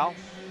team foul.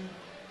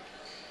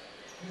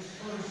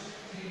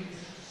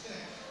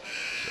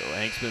 So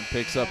Angstman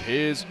picks up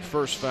his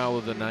first foul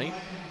of the night.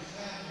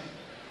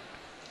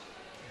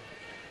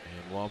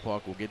 And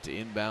Wapak will get to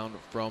inbound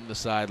from the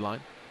sideline.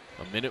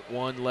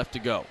 1:01 left to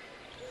go.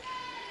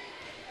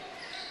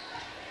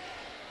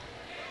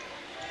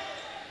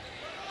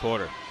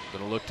 Porter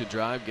going to look to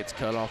drive, gets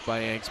cut off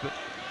by Angstman.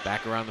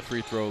 Back around the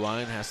free throw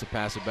line, has to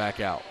pass it back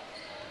out.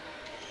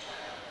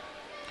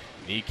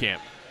 Niekamp,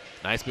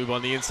 nice move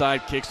on the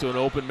inside, kicks to an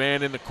open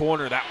man in the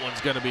corner. That one's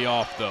going to be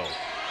off though.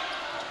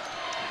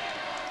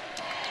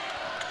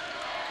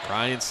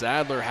 Ryan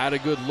Sadler had a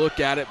good look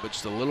at it, but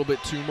just a little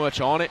bit too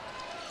much on it.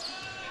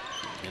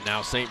 And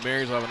now St.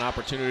 Mary's will have an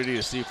opportunity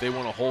to see if they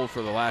want to hold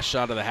for the last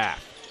shot of the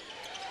half.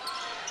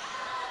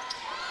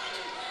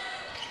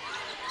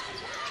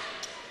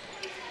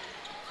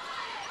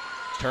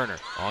 Turner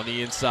on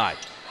the inside,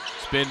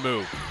 spin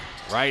move,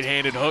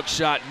 right-handed hook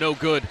shot, no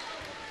good.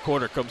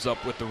 Quarter comes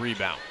up with the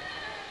rebound.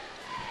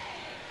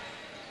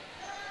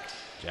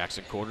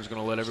 Jackson Quarter's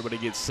going to let everybody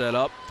get set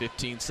up.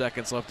 15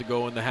 seconds left to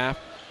go in the half.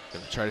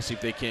 Gonna try to see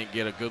if they can't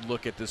get a good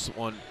look at this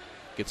one,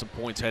 get some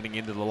points heading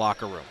into the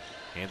locker room.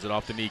 Hands it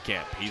off to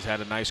Niekamp. He's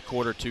had a nice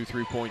quarter, 2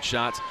 3-point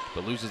shots,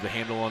 but loses the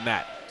handle on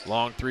that.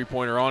 Long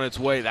three-pointer on its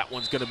way. That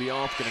one's gonna be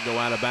off, gonna go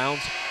out of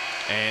bounds.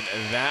 And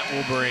that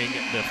will bring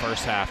the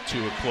first half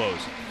to a close.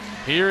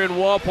 Here in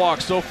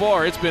Wapak so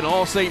far, it's been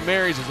all St.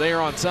 Mary's as they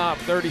are on top,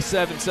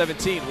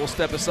 37-17. We'll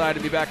step aside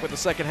and be back with the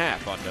second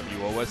half on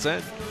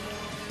WOSN.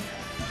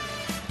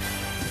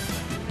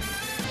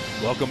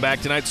 Welcome back.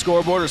 Tonight's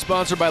scoreboard is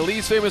sponsored by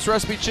Lee's Famous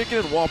Recipe Chicken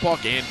in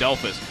Wapak and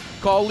Delphus.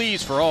 Call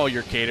Lee's for all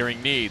your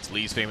catering needs.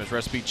 Lee's Famous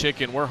Recipe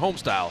Chicken, where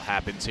homestyle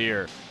happens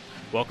here.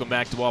 Welcome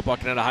back to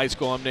Wapakoneta High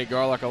School. I'm Nate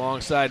Garlock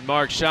alongside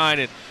Mark Shine.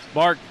 And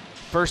Mark,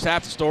 first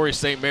half the story is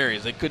St.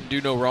 Mary's. They couldn't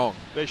do no wrong.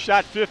 They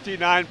shot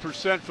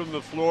 59% from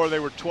the floor. They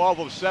were 12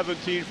 of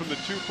 17 from the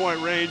two-point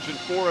range and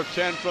 4 of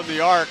 10 from the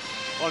arc.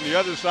 On the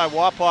other side,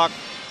 Wapak,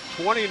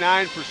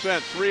 29%,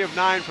 3 of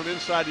 9 from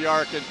inside the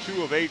arc and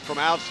 2 of 8 from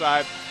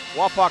outside.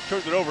 Wapak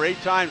turned it over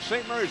 8 times.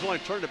 St. Mary's only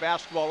turned the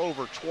basketball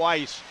over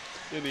twice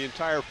in the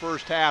entire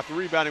first half. The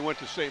rebounding went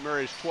to St.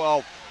 Mary's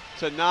 12-9.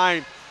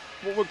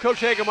 Well, when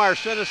Coach Hagemeyer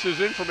sent us his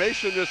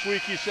information this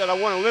week, he said, I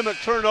want to limit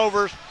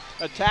turnovers,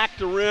 attack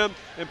the rim,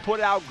 and put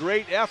out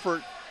great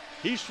effort.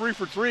 He's 3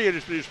 for 3 in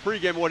his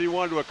pregame, what he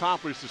wanted to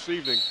accomplish this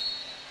evening.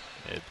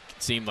 It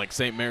seemed like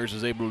St. Mary's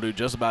was able to do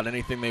just about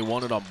anything they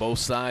wanted on both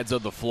sides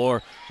of the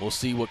floor. We'll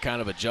see what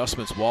kind of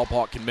adjustments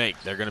Wapak can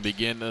make. They're going to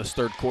begin this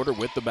third quarter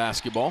with the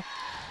basketball.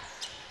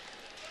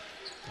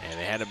 And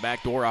they had a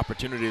backdoor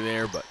opportunity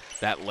there, but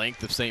that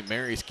length of St.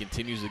 Mary's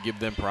continues to give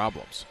them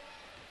problems.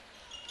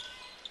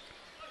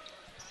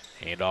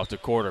 Hand off to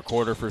Quarter.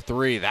 Quarter for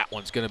 3. That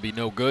one's going to be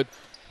no good.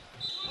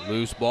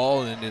 Loose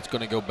ball, and it's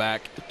going to go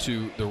back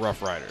to the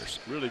Rough Riders.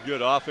 Really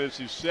good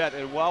offensive set.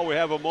 And while we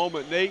have a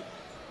moment, Nate,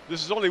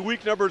 this is only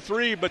week number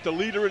 3, but the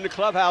leader in the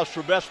clubhouse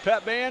for Best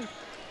Pep Band,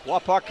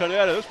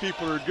 Wapakoneta. Those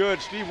people are good.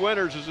 Steve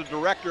Winters is the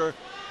director,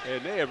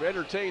 and they have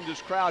entertained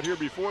this crowd here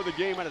before the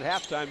game and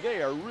at halftime.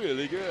 They are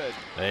really good.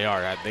 They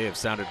are. They have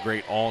sounded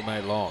great all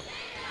night long.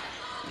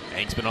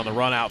 Hanksman on the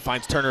run out,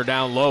 finds Turner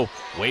down low,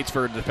 waits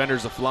for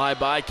defenders to fly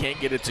by, can't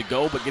get it to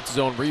go, but gets his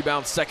own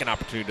rebound. Second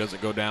opportunity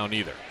doesn't go down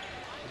either.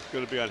 He's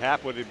going to be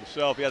unhappy with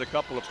himself. He had a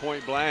couple of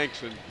point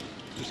blanks and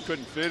just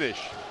couldn't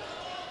finish.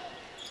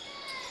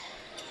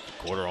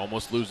 Quarter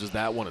almost loses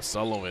that one as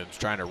Sullivan's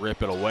trying to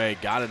rip it away.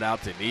 Got it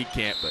out to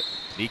Niekamp, but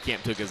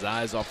Niekamp took his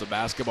eyes off the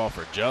basketball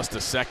for just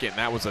a second.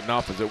 That was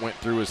enough as it went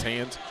through his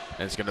hands,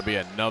 and it's going to be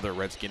another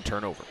Redskin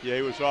turnover. Yeah,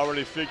 he was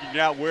already figuring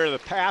out where the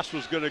pass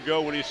was going to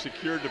go when he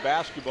secured the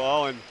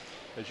basketball, and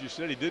as you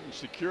said, he didn't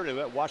secure it.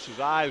 He watched his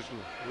eyes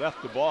and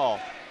left the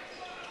ball.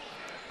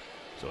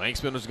 So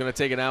Hanksman is going to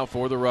take it out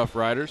for the Rough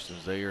Riders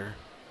as they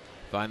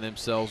find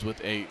themselves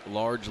with a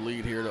large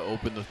lead here to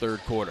open the third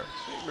quarter.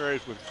 St.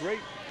 Mary's with great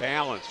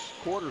balance.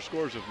 Quarter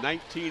scores of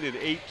 19 and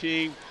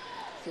 18.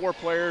 4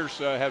 players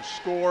have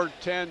scored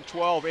 10,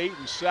 12, 8,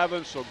 and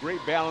 7, so great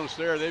balance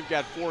there. They've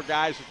got 4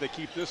 guys. If they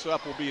keep this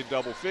up, will be in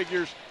double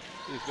figures.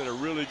 It's been a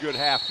really good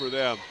half for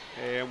them,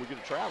 and we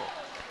get to travel.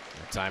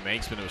 That time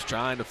Hanksman was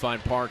trying to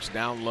find Parks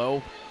down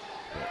low,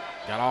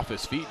 but got off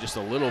his feet just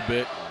a little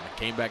bit and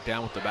came back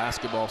down with the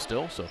basketball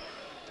still. So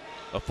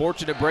a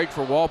fortunate break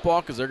for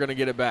Wapak because they're going to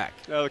get it back.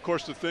 Of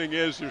course, the thing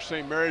is, you're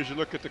St. Mary's, you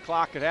look at the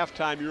clock at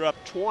halftime, you're up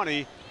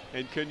 20,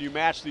 and can you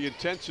match the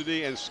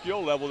intensity and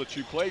skill level that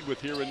you played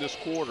with here in this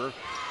quarter,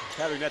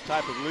 having that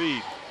type of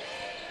lead?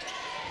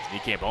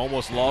 Niekamp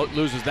almost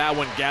loses that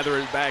one,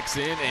 gathers backs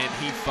in, and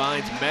he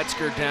finds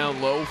Metzger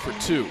down low for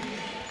 2.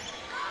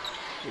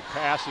 Good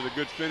pass and a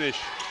good finish.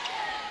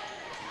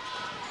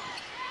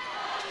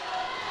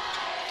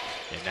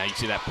 And now you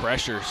see that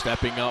pressure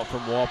stepping up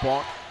from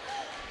Wapak,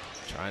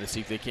 trying to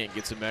see if they can't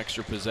get some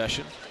extra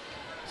possession.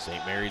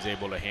 St. Mary's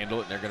able to handle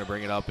it, and they're going to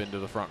bring it up into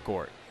the front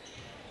court.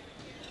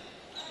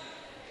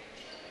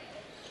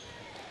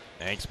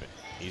 Hanksman,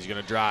 he's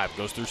going to drive,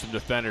 goes through some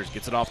defenders,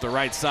 gets it off the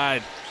right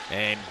side,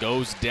 and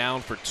goes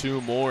down for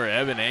 2 more.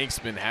 Evan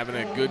Hanksman having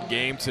a good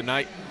game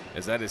tonight,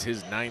 as that is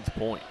his 9th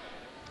point.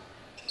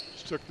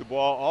 Just took the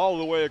ball all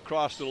the way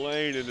across the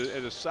lane, and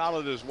as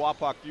solid as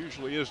Wapak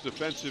usually is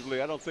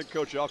defensively, I don't think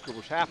Coach Elker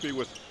was happy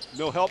with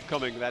no help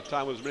coming that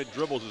time with as many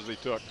dribbles as they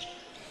took.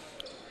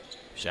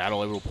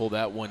 Shadow able to pull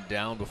that one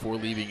down before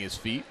leaving his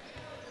feet,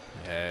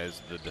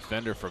 as the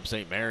defender from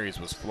St. Mary's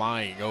was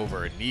flying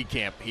over. And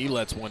Niekamp, he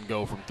lets one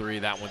go from 3.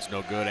 That one's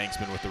no good.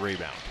 Hanksman with the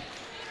rebound.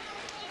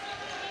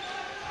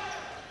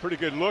 Pretty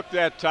good look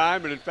that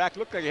time, and in fact,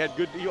 looked like he had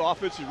good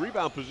offensive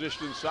rebound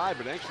position inside,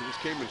 but Hanksman just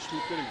came and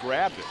swooped in and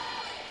grabbed it.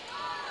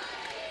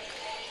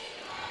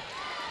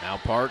 Now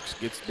Parks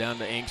gets down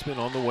to Hanksman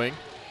on the wing.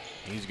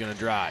 He's going to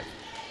drive.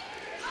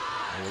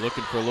 And we're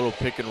looking for a little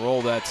pick and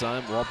roll that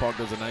time. Wapak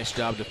does a nice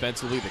job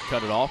defensively to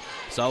cut it off.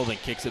 Sullivan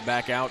kicks it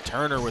back out.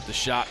 Turner with the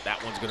shot.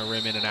 That one's going to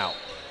rim in and out.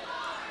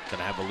 Going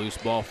to have a loose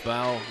ball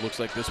foul. Looks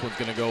like this one's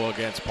going to go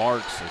against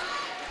Parks.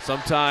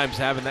 Sometimes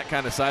having that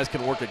kind of size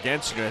can work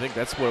against you. I think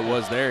that's what it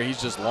was there.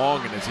 He's just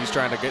long, and as he's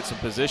trying to get some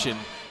position,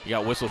 he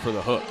got whistled for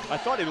the hook. I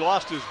thought he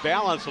lost his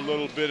balance a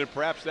little bit, and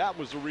perhaps that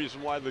was the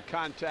reason why the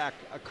contact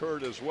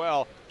occurred as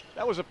well.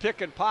 That was a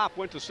pick and pop,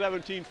 went to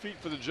 17 feet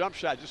for the jump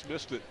shot, just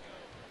missed it.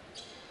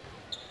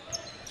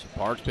 So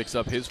Parks picks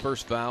up his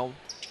first foul.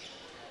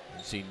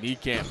 You see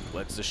Niekamp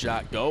lets the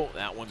shot go.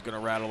 That one's going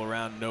to rattle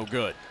around, no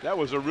good. That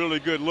was a really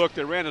good look.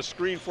 They ran a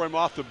screen for him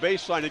off the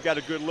baseline. He got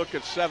a good look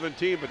at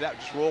 17, but that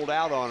just rolled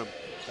out on him.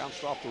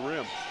 Bounced off the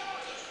rim.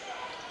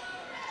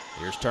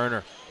 Here's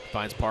Turner.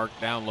 Finds Park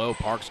down low.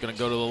 Park's going to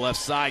go to the left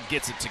side,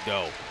 gets it to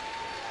go.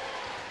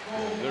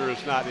 There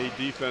is not a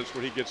defense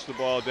when he gets the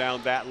ball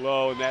down that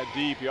low and that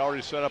deep. He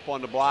already set up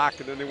on the block,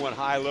 and then they went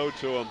high-low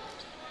to him.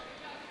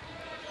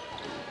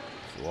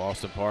 So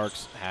Austin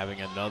Parks having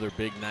another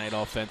big night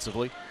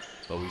offensively,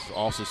 but we've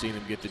also seen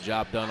him get the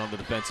job done on the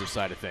defensive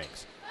side of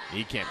things.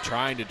 Niekamp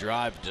trying to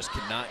drive, just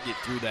cannot get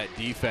through that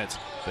defense.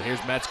 But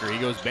here's Metzger. He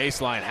goes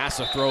baseline, has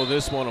to throw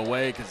this one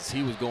away because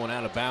he was going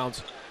out of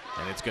bounds,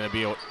 and it's going to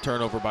be a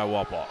turnover by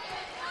Wapak.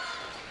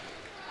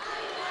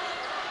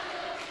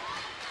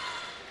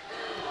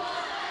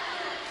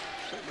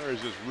 St.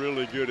 Mary's is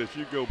really good. If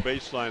you go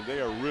baseline, they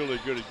are really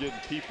good at getting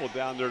people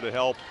down there to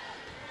help.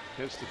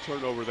 Hence the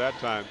turnover that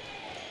time.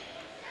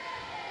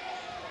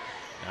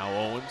 Now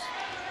Owens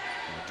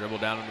gonna dribble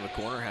down into the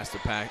corner, has to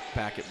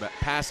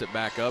pass it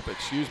back up.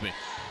 Excuse me.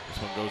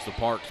 This one goes to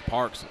Parks.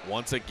 Parks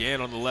once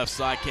again on the left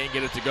side, can't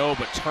get it to go,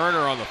 but Turner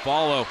on the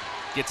follow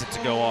gets it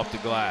to go off the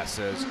glass.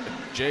 As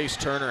Jace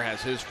Turner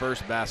has his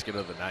first basket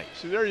of the night.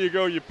 See, there you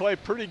go. You play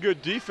pretty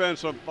good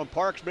defense on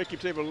Parks, make him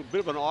take a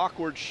bit of an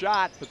awkward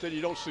shot, but then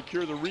you don't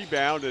secure the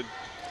rebound. And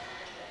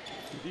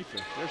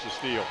defense, there's a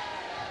steal.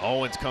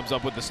 Owens comes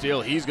up with the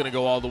steal. He's going to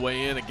go all the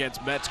way in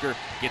against Metzger.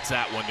 Gets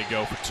that one to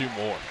go for two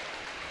more.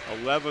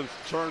 11th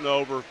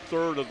turnover,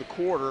 third of the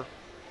quarter.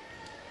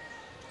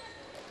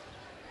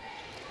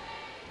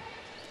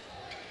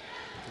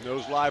 And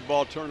those live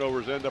ball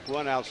turnovers end up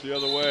runouts the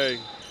other way.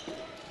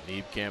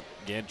 Niekamp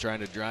again trying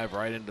to drive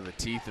right into the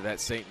teeth of that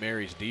St.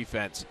 Mary's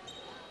defense.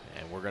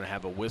 And we're going to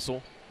have a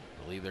whistle.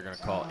 I believe they're going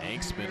to call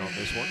Anksman on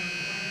this one.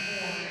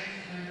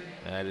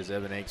 That is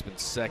Evan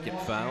Anksman's second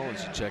foul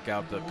as you check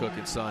out the Cook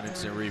 & Son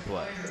instant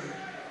replay.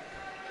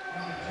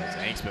 As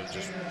Anksman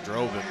just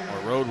drove him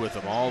or rode with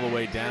him all the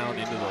way down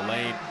into the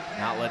lane,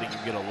 not letting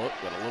him get a look,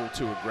 but a little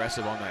too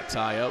aggressive on that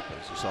tie-up.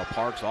 As you saw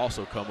Parks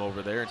also come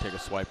over there and take a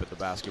swipe at the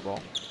basketball.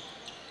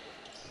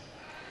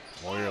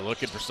 Moyer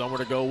looking for somewhere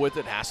to go with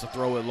it, has to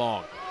throw it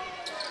long.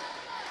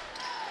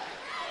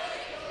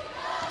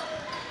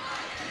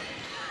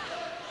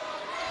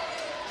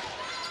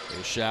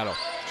 Here's Shadow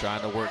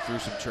trying to work through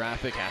some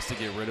traffic, has to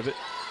get rid of it.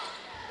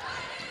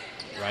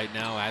 Right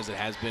now, as it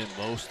has been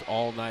most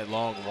all night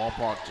long,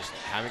 Wapak just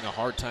having a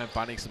hard time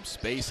finding some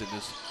space in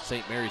this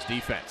St. Mary's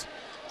defense.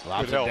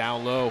 Lobs it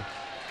down low,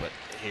 but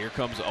here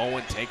comes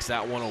Owen, takes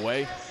that one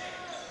away.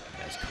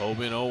 As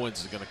Coben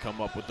Owens is going to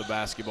come up with the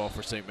basketball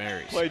for St.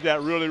 Mary's. Played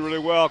that really, really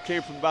well.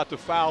 Came from about the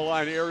foul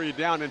line area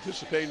down,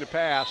 anticipating the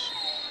pass.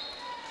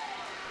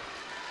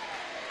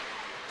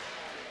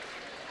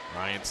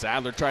 Ryan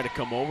Sadler tried to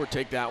come over,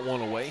 take that one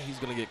away. He's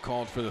going to get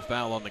called for the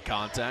foul on the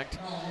contact.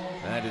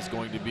 That is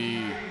going to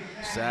be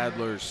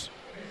Sadler's,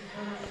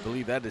 I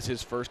believe that is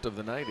his first of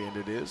the night, and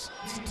it is.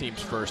 It's the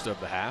team's first of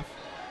the half.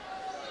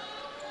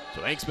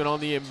 So Anksman on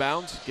the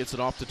inbounds, gets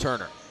it off to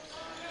Turner.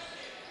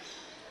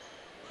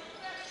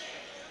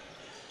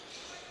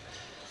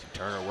 So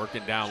Turner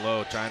working down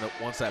low, trying to,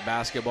 wants that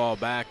basketball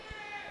back.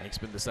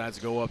 Anksman decides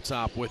to go up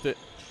top with it.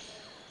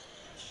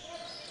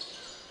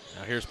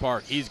 Now here's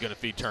Park, he's going to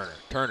feed Turner.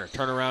 Turner,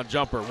 turnaround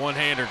jumper,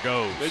 one-hander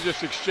goes. They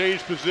just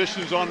exchanged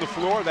positions on the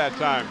floor that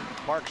time.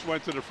 Parks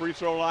went to the free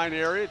throw line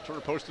area,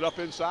 Turner posted up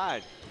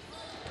inside.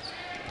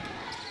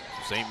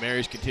 St.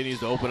 Mary's continues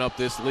to open up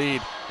this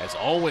lead as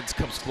Owens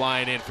comes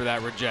flying in for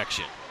that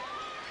rejection.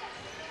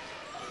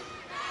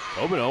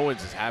 Coben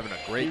Owens is having a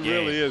great game. He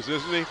really is,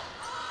 isn't he?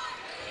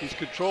 He's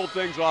controlled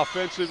things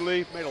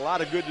offensively, made a lot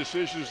of good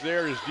decisions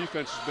there. His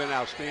defense has been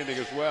outstanding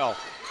as well.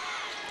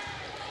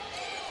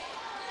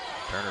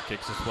 Turner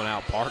kicks this one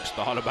out. Parks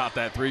thought about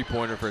that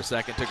three-pointer for a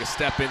second, took a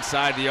step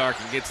inside the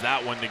arc and gets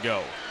that one to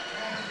go.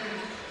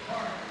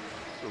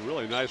 A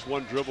really nice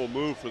one-dribble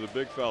move for the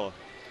big fella.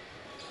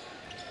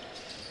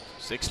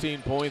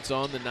 16 points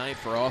on the night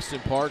for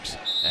Austin Parks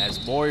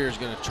as Moyer's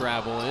going to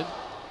travel in.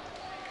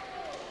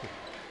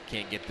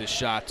 Can't get this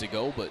shot to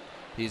go, but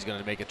he's going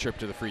to make a trip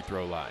to the free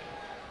throw line.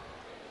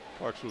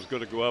 Parks was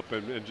going to go up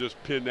and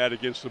just pin that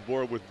against the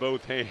board with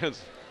both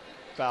hands.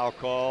 Foul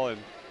call,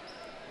 and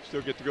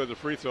still get to go to the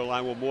free throw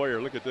line. Well,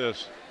 Moyer, look at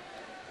this.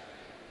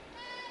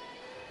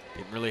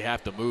 Didn't really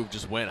have to move,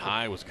 just went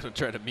high. Was going to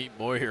try to meet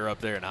Moyer up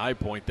there and high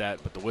point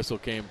that, but the whistle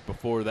came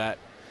before that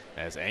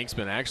as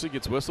Anksman actually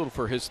gets whistled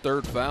for his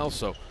third foul.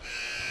 So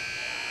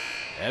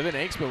Evan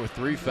Anksman with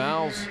 3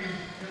 fouls.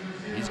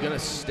 He's going to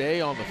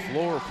stay on the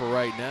floor for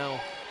right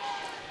now.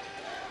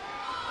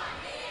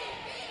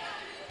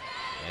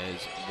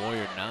 As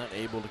Moyer not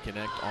able to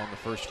connect on the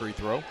first free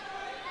throw.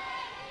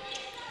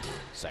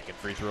 Second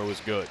free throw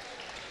is good.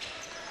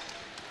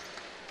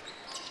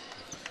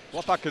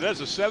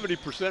 Wapakoneta's a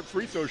 70%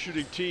 free throw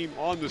shooting team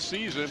on the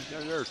season,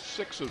 and they're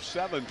 6 of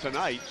 7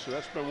 tonight, so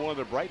that's been one of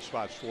the bright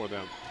spots for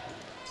them.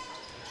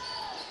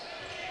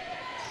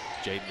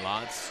 Jaden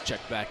Lotz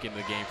checked back into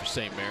the game for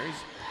St. Mary's.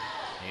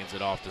 Hands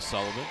it off to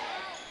Sullivan.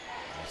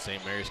 And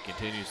St. Mary's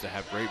continues to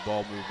have great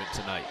ball movement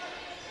tonight.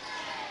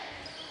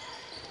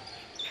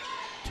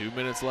 2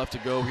 minutes left to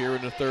go here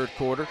in the third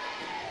quarter.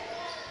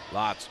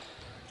 Lotz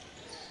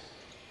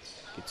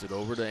gets it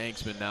over to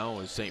Anksman now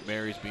as St.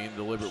 Mary's being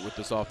deliberate with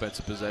this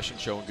offensive possession,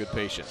 showing good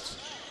patience.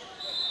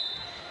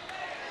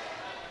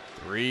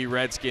 3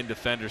 Redskin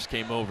defenders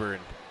came over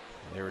and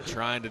they were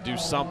trying to do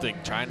something,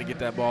 trying to get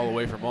that ball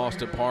away from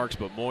Austin Parks,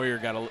 but Moyer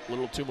got a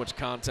little too much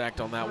contact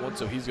on that one,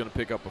 so he's going to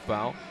pick up a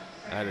foul.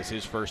 That is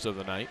his first of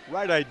the night.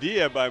 Right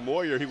idea by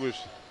Moyer. He was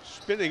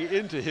spinning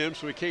into him,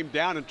 so he came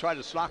down and tried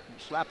to slap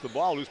the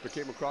ball loose, but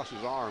came across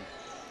his arm.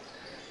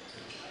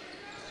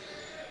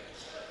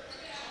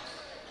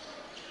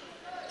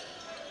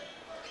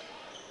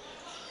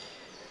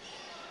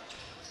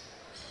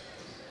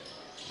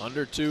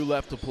 Under 2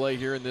 left to play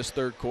here in this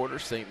third quarter.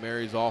 St.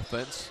 Mary's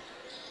offense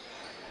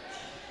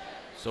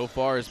so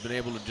far has been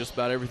able to just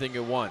about everything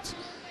at once.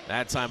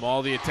 That time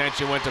all the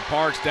attention went to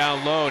Parks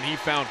down low, and he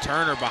found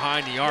Turner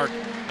behind the arc.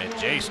 And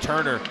Jace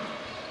Turner,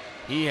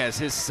 he has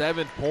his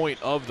 7th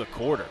point of the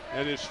quarter.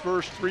 And his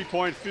first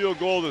 3-point field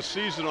goal of the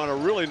season on a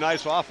really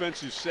nice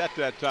offensive set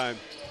that time.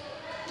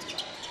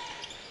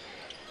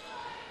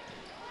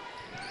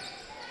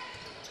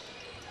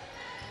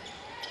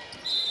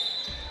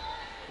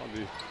 On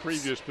the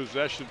previous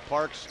possession,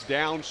 Parks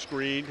down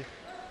screened,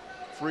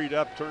 freed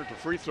up, turned to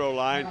free throw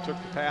line, took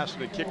the pass,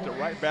 and then kicked it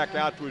right back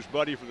out to his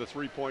buddy for the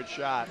 3-point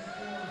shot.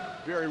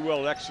 Very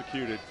well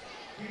executed.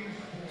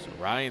 So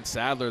Ryan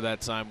Sadler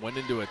that time went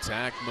into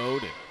attack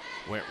mode and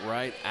went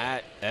right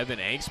at Evan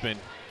Anksman.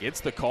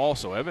 Gets the call,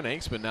 so Evan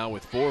Anksman now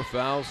with 4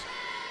 fouls.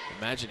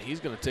 Imagine he's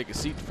going to take a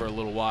seat for a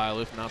little while,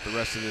 if not the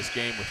rest of this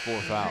game, with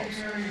 4 fouls.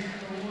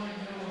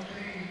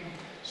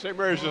 St.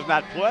 Mary's does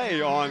not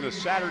play on the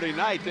Saturday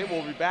night. They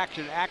will be back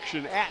in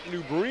action at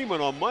New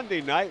Bremen on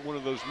Monday night, one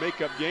of those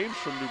makeup games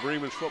from New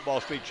Bremen's football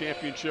state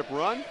championship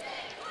run.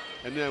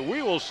 And then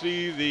we will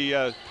see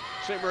the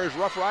St. Mary's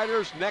Rough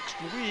Riders next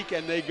week,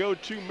 and they go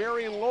to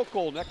Marion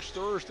Local next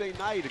Thursday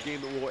night, a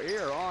game that will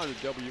air on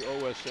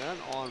WOSN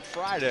on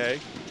Friday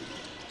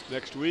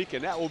next week.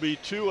 And that will be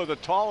 2 of the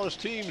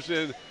tallest teams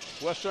in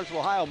West Central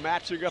Ohio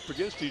matching up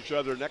against each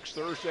other next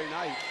Thursday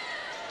night.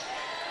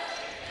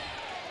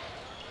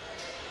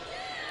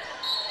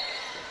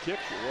 Kick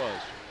it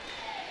was.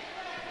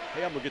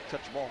 Hey, I'm gonna get to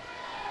touch the ball.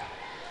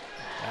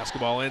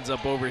 Basketball ends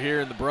up over here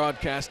in the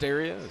broadcast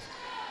area.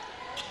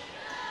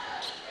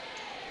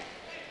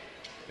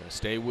 Gonna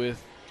stay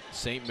with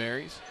St.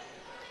 Mary's.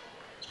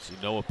 See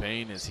Noah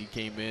Payne as he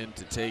came in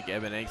to take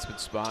Evan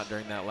Anksman's spot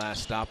during that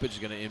last stoppage.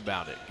 Gonna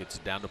inbound it, gets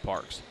it down to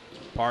Parks.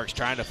 Parks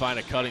trying to find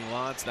a cutting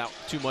Lotz. Not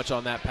too much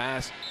on that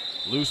pass.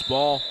 Loose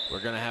ball.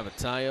 We're gonna have a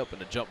tie up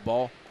and a jump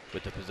ball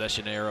with the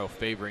possession arrow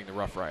favoring the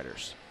Rough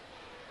Riders.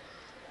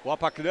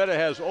 Wapakoneta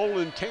has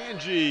Olin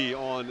Tangi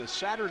on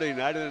Saturday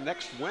night, and then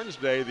next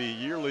Wednesday, the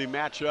yearly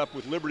matchup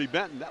with Liberty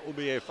Benton. That will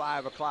be a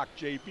 5 o'clock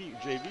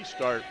JV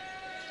start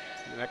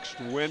next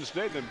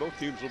Wednesday. Then both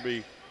teams will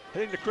be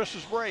heading to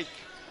Christmas break.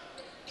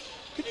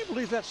 Can you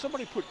believe that?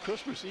 Somebody put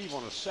Christmas Eve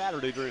on a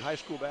Saturday during high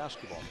school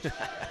basketball.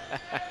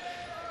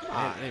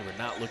 Man, they were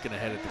not looking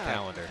ahead at the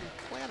calendar.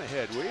 Plan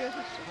ahead, will you? This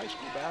is high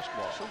school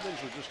basketball. Some things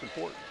are just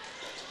important.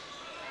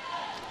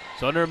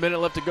 So under a minute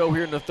left to go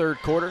here in the third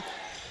quarter.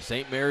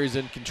 St. Mary's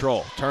in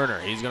control. Turner,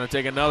 he's going to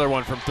take another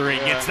one from 3. Yeah.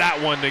 Gets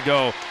that one to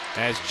go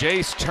as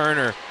Jace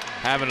Turner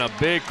having a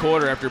big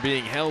quarter after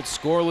being held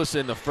scoreless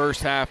in the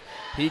first half.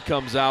 He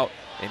comes out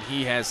and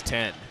he has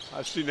 10.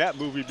 I've seen that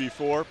movie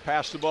before.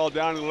 Pass the ball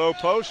down in the low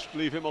post,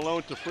 leave him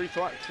alone to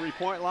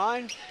 3-point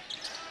line.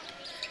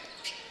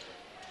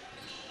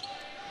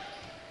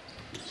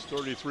 It's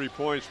 33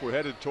 points. We're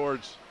headed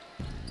towards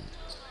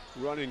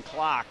running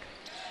clock,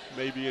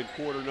 maybe in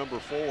quarter number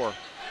 4.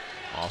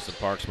 Austin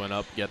Parks went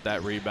up, get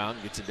that rebound,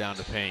 gets it down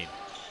to Payne.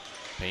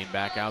 Payne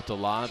back out to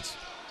Lotz.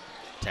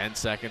 10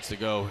 seconds to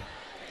go.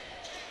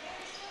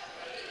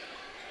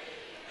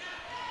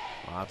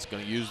 Lotz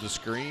going to use the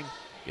screen,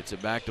 gets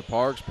it back to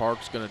Parks.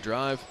 Parks going to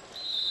drive,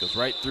 goes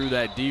right through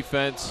that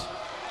defense.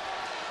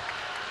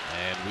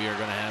 And we are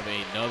going to have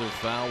another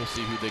foul. We'll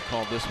see who they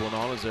called this one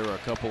on, as there were a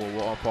couple of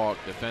Wapak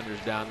defenders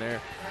down there.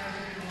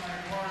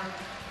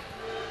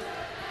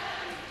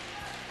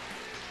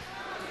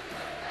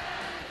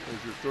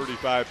 There's your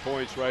 35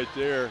 points right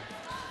there.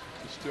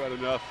 You still had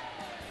enough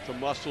to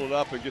muscle it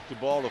up and get the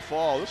ball to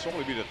fall. This will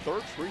only be the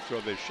 3rd free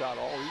throw they've shot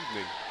all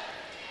evening.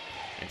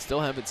 And still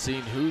haven't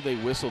seen who they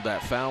whistled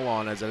that foul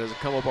on, as it hasn't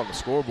come up on the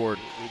scoreboard.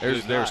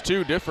 There's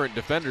 2 different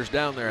defenders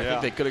down there. I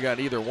think they could have got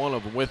either one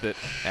of them with it,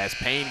 as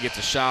Payne gets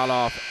a shot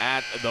off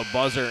at the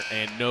buzzer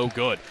and no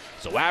good.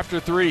 So after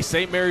 3,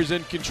 St. Mary's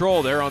in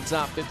control. They're on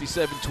top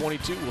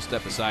 57-22. We'll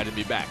step aside and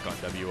be back on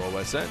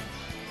WOSN.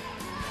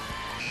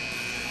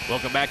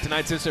 Welcome back.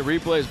 Tonight's Instant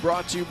Replay is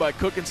brought to you by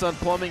Cook & Son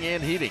Plumbing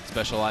and Heating,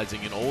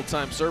 specializing in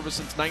old-time service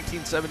since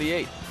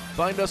 1978.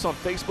 Find us on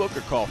Facebook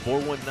or call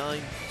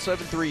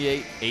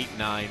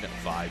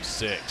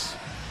 419-738-8956.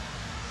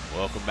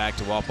 Welcome back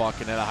to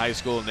Wapakoneta High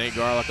School. Nate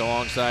Garlick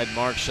alongside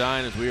Mark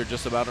Shine as we are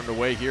just about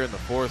underway here in the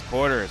fourth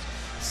quarter.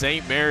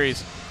 St.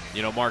 Mary's,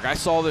 you know, Mark, I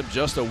saw them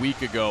just a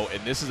week ago,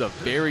 and this is a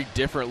very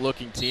different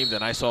looking team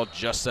than I saw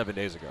just 7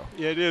 days ago.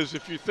 Yeah, it is.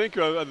 If you think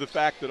of the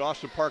fact that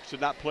Austin Parks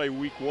did not play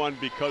week one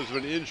because of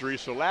an injury,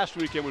 so last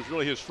weekend was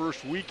really his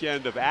first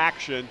weekend of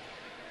action,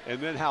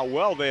 and then how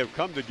well they have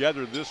come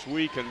together this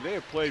week, and they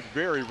have played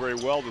very, very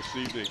well this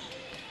evening.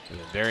 I've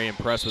been very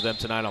impressed with them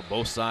tonight on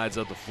both sides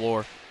of the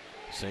floor.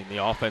 Seeing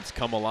the offense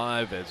come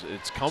alive as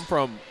it's come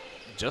from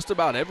just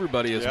about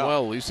everybody as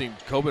well. We've seen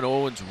Coben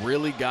Owens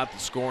really got the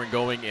scoring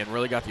going and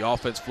really got the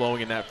offense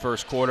flowing in that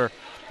first quarter.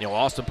 You know,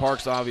 Austin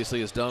Parks obviously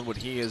has done what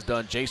he has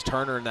done. Jace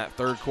Turner in that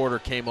third quarter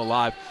came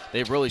alive.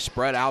 They've really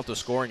spread out the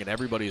scoring, and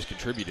everybody has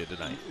contributed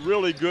tonight.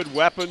 Really good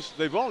weapons.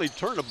 They've only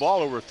turned the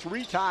ball over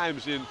 3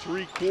 times in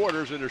 3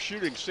 quarters, and they're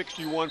shooting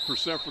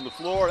 61% from the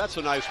floor. That's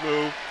a nice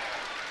move.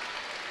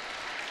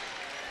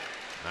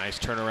 Nice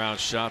turnaround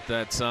shot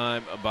that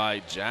time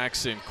by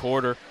Jackson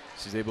Corder.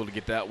 He's able to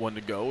get that one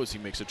to go as he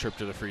makes a trip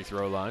to the free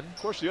throw line.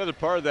 Of course, the other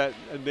part of that,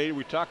 and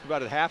we talked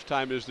about at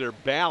halftime, is their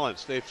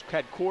balance. They've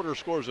had quarter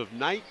scores of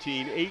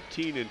 19,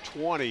 18, and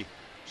 20.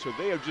 So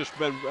they have just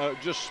been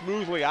just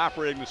smoothly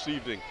operating this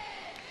evening.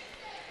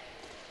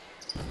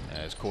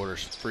 As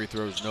Corder's free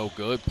throws no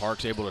good.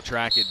 Parks able to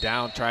track it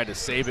down, tried to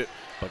save it,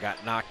 but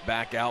got knocked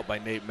back out by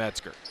Nate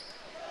Metzger.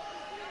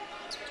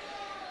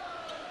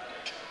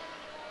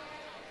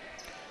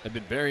 I've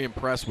been very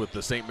impressed with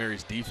the St.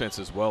 Mary's defense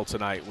as well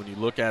tonight. When you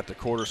look at the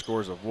quarter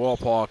scores of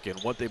Walpock and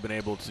what they've been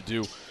able to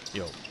do,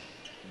 you know,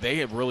 they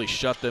have really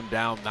shut them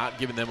down, not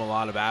giving them a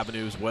lot of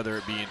avenues, whether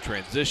it be in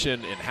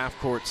transition, in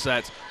half-court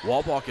sets.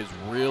 Walpock has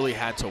really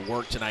had to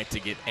work tonight to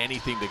get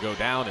anything to go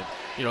down. And,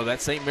 you know,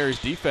 that St. Mary's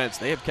defense,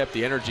 they have kept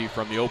the energy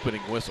from the opening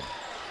whistle.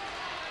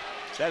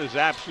 That is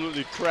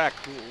absolutely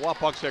correct.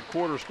 Walpock's had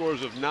quarter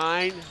scores of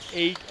 9,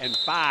 8, and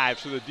 5,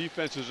 so the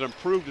defense has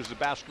improved as the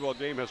basketball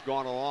game has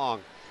gone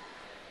along.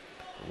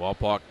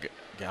 Walpock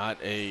got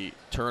a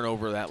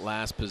turnover that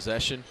last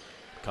possession.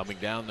 Coming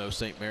down, though,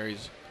 St.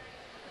 Mary's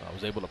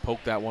was able to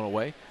poke that one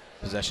away.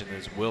 Possession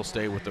will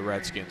stay with the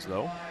Redskins,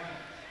 though.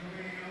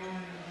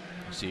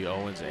 You see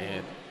Owens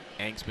and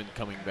Angsman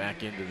coming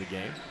back into the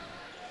game.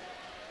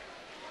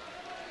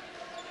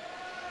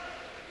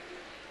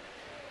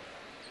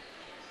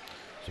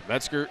 So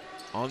Metzger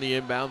on the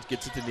inbounds,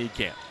 gets it to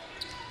Niekamp.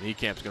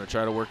 Niekamp's going to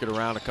try to work it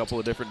around a couple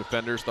of different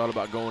defenders. Thought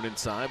about going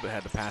inside, but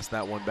had to pass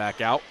that one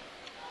back out.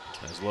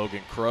 As Logan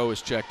Crow is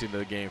checked into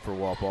the game for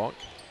Walpock.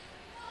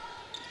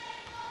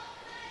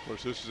 Of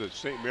course, this is a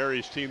St.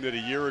 Mary's team that a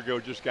year ago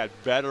just got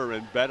better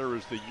and better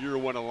as the year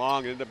went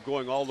along. Ended up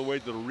going all the way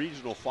to the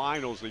regional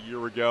finals a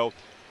year ago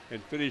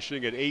and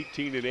finishing at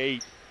 18-8. They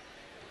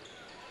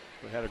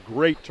had a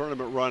great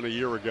tournament run a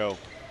year ago.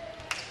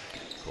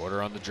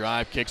 Corder on the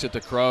drive, kicks it to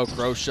Crow.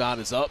 Crow's shot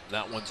is up.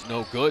 That one's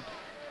no good.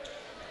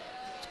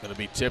 It's going to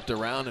be tipped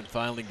around and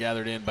finally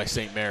gathered in by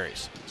St.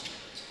 Mary's.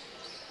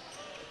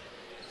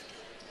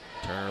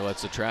 Turner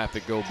lets the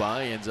traffic go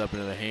by, ends up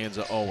into the hands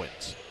of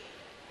Owens.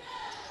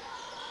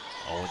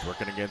 Owens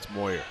working against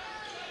Moyer.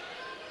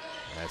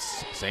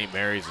 That's St.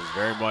 Mary's is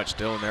very much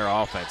still in their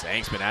offense.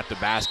 Angsman at the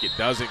basket,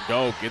 doesn't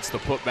go, gets the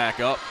put back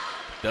up,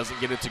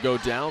 doesn't get it to go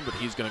down, but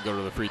he's going to go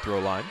to the free throw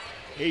line.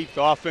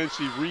 8th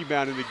offensive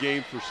rebound in the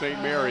game for St.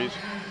 Mary's.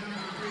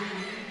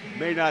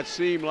 May not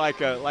seem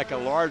like a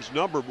large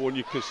number, but when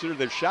you consider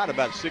they've shot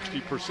about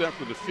 60%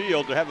 from the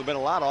field, there haven't been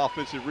a lot of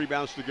offensive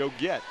rebounds to go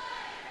get.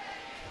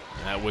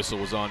 And that whistle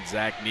was on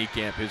Zach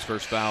Niekamp, his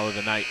first foul of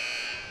the night.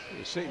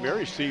 The St.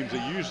 Mary's team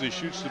that usually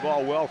shoots the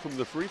ball well from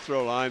the free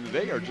throw line,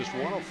 they are just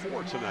 1 of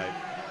 4 tonight.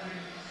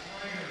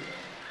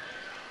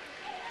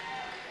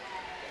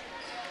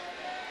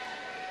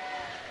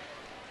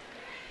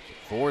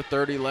 So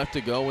 4:30 left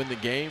to go in the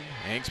game.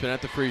 Angsman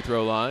at the free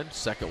throw line.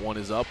 Second one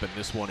is up, and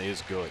this one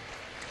is good.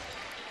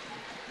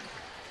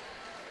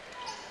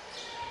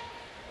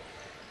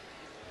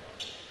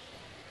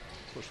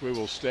 Of course, we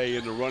will stay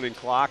in the running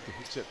clock.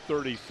 It's at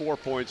 34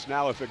 points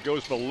now. If it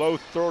goes below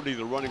 30,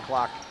 the running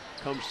clock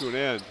comes to an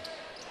end.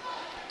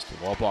 So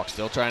Walpock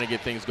still trying to get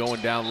things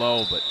going down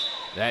low, but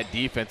that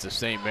defense of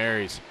St.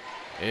 Mary's,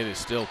 it is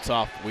still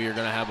tough. We are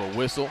going to have a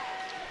whistle.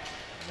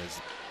 I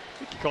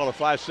think you call a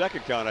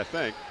 5-second count, I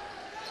think.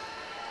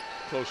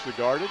 Closely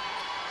guarded.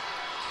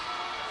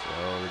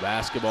 So the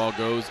basketball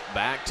goes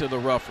back to the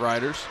Rough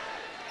Riders.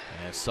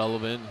 And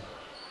Sullivan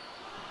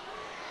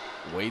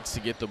waits to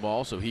get the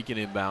ball so he can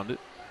inbound it.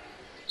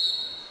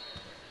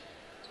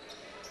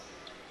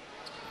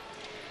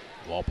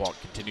 Walpock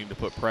continuing to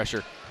put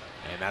pressure,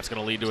 and that's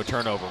going to lead to a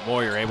turnover.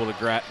 Moyer able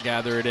to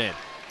gather it in.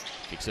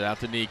 Kicks it out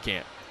to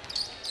Niekamp.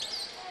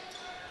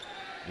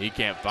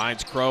 Niekamp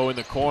finds Crow in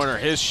the corner.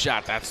 His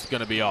shot, that's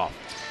going to be off.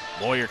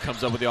 Moyer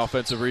comes up with the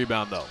offensive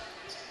rebound, though.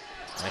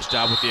 Nice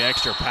job with the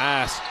extra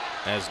pass.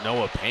 as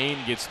Noah Payne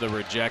gets the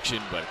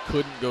rejection, but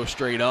couldn't go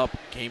straight up,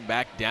 came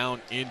back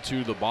down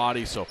into the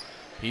body, so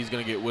he's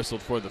going to get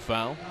whistled for the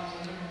foul.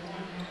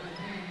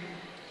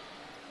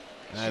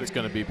 That's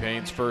going to be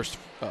Payne's first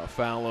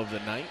foul of the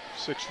night.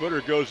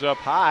 6-footer goes up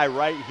high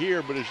right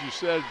here, but as you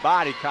said,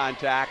 body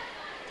contact.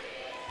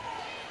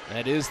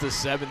 That is the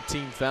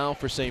 17th foul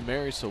for St.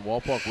 Mary's, so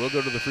Wapak will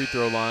go to the free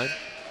throw line.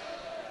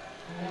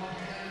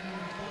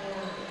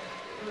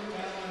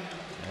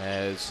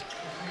 As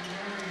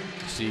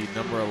you see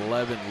number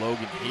 11,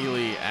 Logan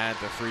Healy at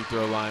the free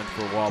throw line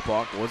for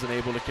Wapak. Wasn't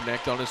able to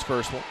connect on his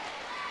first one.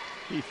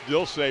 Heath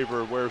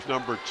Dillsaver wears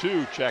number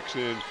 2, checks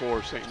in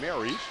for St.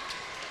 Mary's.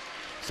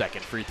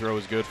 Second free throw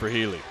is good for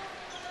Healy.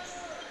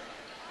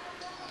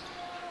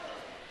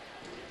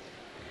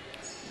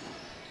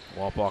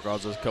 Wapak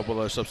also has a couple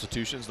other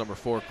substitutions. Number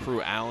 4,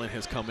 Crew Allen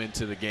has come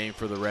into the game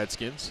for the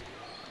Redskins.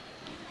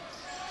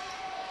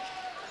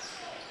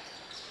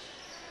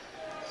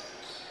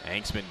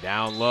 Hanksman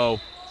down low,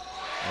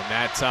 and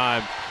that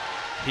time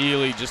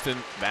Healy just in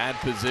bad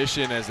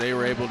position as they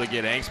were able to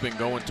get Hanksman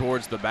going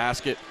towards the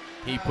basket.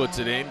 He puts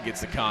it in,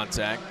 gets the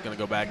contact, going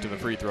to go back to the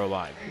free throw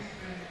line.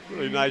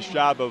 Really nice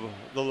job of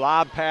the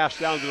lob pass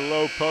down to the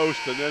low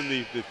post, and then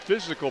the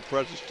physical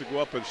presence to go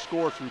up and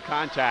score through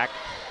contact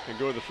and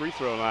go to the free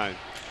throw line.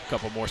 A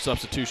couple more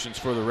substitutions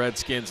for the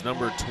Redskins.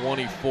 Number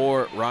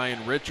 24,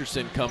 Ryan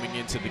Richardson coming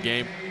into the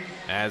game,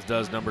 as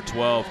does number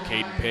 12,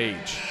 Caden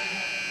Page.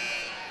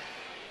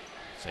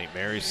 St.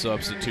 Mary's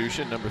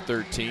substitution, number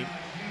 13,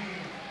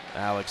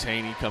 Alex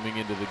Haney coming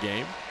into the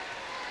game.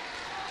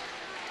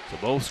 So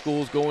both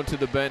schools going to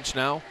the bench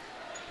now.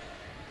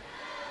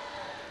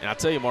 And I'll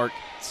tell you, Mark,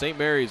 St.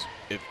 Mary's,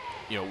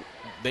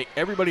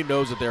 everybody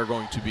knows that they're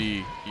going to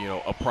be,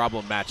 a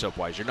problem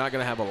matchup-wise. You're not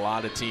going to have a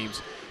lot of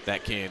teams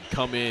that can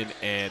come in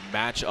and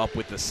match up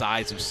with the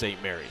size of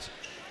St. Mary's.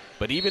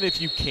 But even if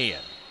you can,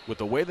 with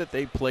the way that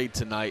they played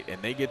tonight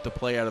and they get the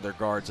play out of their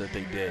guards that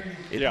they did,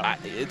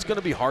 it's going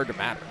to be hard to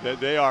matter.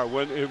 They are.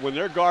 When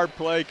their guard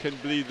play can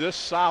be this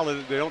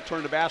solid, they don't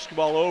turn the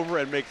basketball over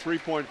and make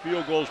three-point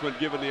field goals when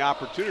given the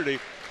opportunity.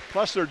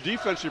 Plus their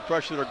defensive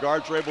pressure their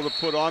guards are able to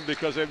put on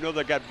because they know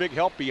they've got big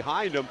help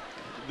behind them.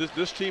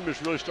 This team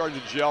is really starting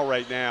to gel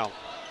right now.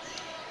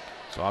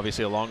 So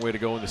obviously a long way to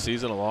go in the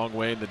season, a long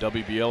way in the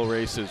WBL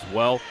race as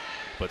well,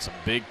 but some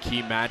big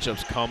key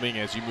matchups coming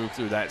as you move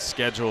through that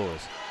schedule.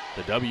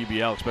 The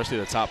WBL, especially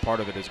the top part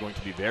of it, is going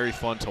to be very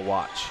fun to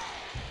watch.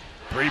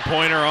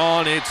 Three-pointer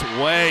on its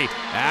way.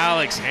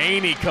 Alex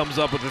Haney comes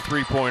up with the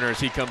three-pointer as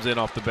he comes in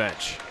off the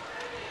bench.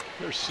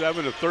 They're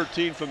 7 of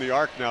 13 from the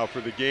arc now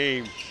for the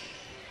game.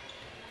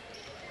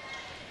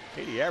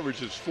 Haney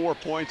averages 4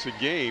 points a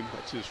game.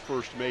 That's his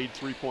first made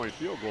three-point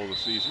field goal this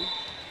season.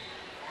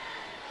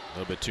 A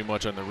little bit too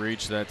much on the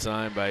reach that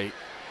time by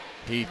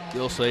Heath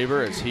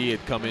Dillsaver as he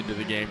had come into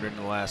the game during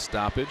the last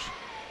stoppage.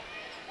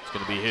 It's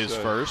going to be his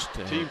first.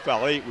 Team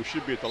foul 8. We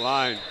should be at the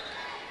line.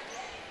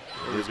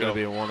 It's going to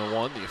be a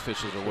one-on-one. The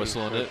officials are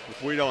whistling it.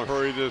 If we don't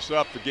hurry this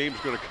up, the game's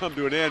going to come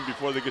to an end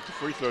before they get the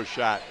free throw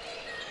shot.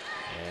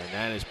 And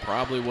that is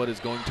probably what is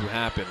going to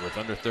happen. With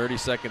under 30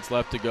 seconds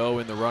left to go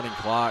in the running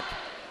clock,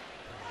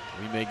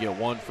 we may get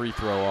one free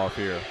throw off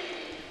here.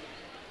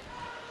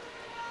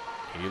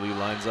 Healy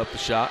lines up the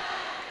shot.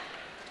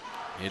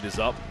 It is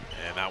up,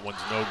 and that one's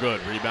no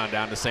good. Rebound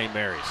down to St.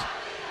 Mary's.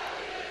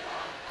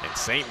 And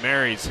St.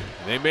 Mary's,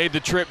 they made the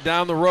trip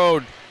down the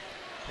road,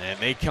 and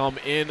they come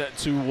in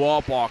to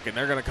Wapak, and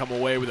they're going to come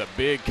away with a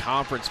big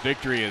conference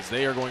victory as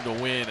they are going to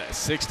win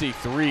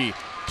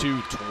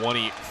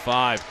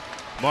 63-25.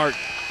 Mark,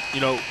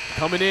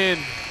 coming in,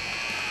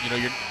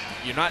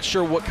 you're not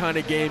sure what kind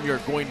of game you're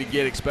going to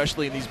get,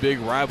 especially in these big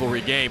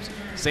rivalry games.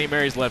 St.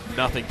 Mary's left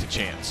nothing to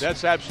chance.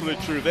 That's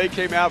absolutely true. They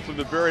came out from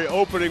the very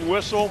opening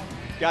whistle,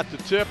 got the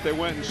tip, they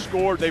went and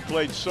scored. They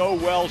played so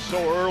well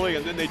so early,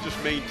 and then they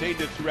just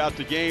maintained it throughout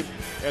the game,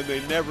 and they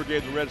never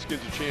gave the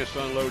Redskins a chance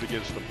to unload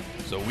against them.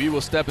 So we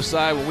will step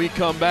aside. When we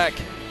come back,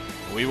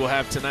 we will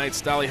have tonight's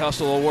Stolly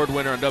Hustle Award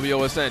winner on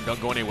WOSN. Don't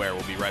go anywhere.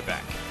 We'll be right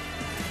back.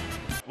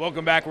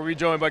 Welcome back. We'll be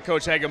joined by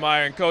Coach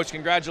Hagemeyer. And Coach,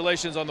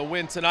 congratulations on the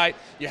win tonight.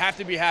 You have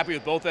to be happy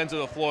with both ends of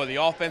the floor. The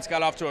offense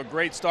got off to a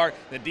great start.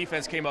 The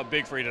defense came up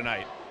big for you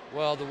tonight.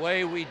 Well, the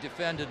way we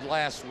defended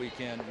last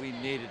weekend, we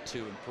needed to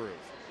improve.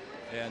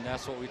 And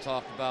that's what we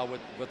talked about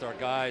with our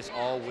guys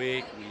all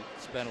week. We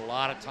spent a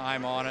lot of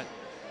time on it.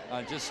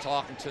 Just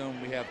talking to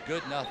them, we have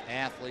good enough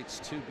athletes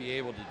to be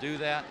able to do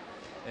that.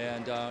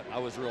 And I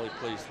was really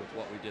pleased with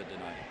what we did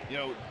tonight.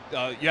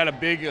 You had a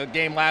big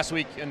game last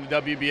week in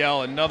the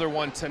WBL, another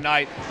one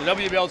tonight. The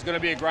WBL is going to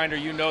be a grinder.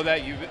 You know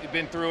that. You've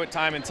been through it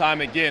time and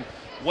time again.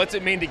 What's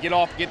it mean to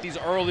get these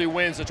early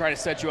wins to try to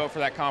set you up for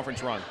that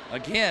conference run?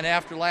 Again,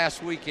 after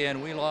last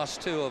weekend, we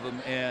lost 2 of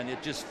them, and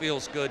it just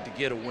feels good to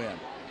get a win.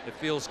 It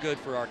feels good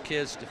for our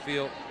kids to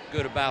feel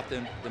good about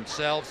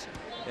themselves,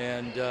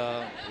 and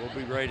we'll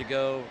be ready to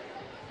go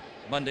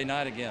Monday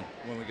night again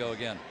when we go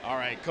again. All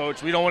right,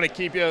 Coach, we don't want to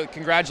keep you.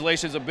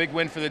 Congratulations, a big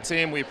win for the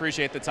team. We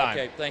appreciate the time.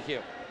 Okay, thank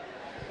you.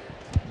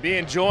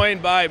 Being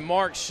joined by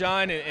Mark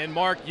Shine, and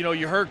Mark, you know,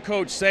 you heard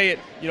Coach say it,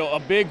 you know, a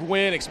big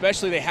win,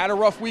 especially they had a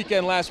rough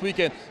weekend last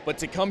weekend, but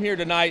to come here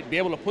tonight, be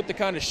able to put the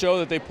kind of show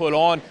that they put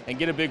on and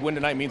get a big win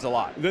tonight means a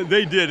lot.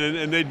 They did,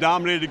 and they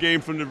dominated the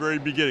game from the very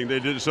beginning. They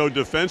did it so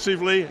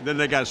defensively, then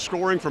they got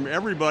scoring from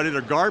everybody.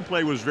 Their guard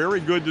play was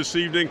very good this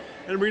evening,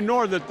 and we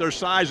know that their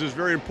size is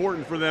very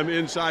important for them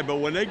inside, but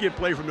when they get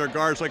play from their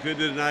guards like they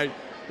did tonight,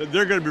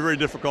 they're going to be very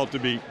difficult to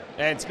beat.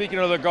 And speaking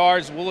of the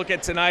guards, we'll look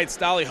at tonight's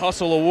Stolly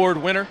Hustle Award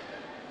winner.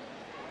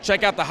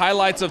 Check out the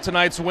highlights of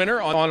tonight's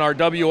winner on our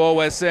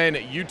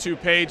WOSN YouTube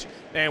page.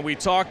 And we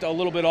talked a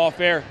little bit off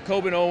air.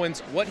 Coben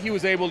Owens, what he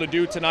was able to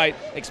do tonight,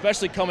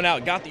 especially coming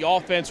out, got the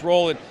offense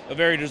rolling, a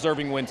very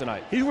deserving win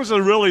tonight. He was a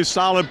really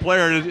solid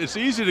player. It's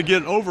easy to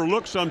get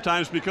overlooked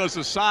sometimes because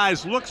the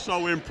size looks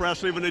so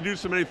impressive and they do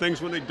so many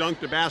things when they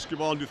dunk the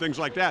basketball and do things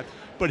like that.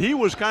 But he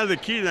was kind of the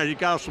key tonight. He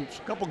got a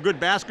couple good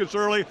baskets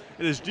early,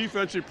 and his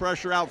defensive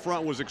pressure out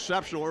front was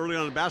exceptional early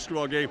on in the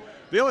basketball game.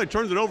 They only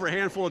turned it over a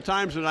handful of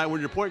times tonight when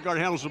your point guard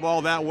handles the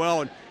ball that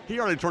well, and he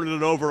already turned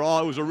it over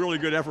all. It was a really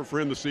good effort for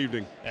him this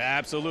evening.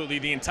 Absolutely.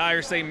 The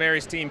entire St.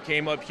 Mary's team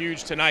came up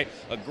huge tonight.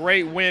 A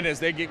great win as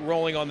they get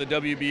rolling on the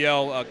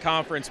WBL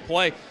conference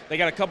play. They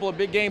got a couple of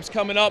big games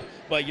coming up,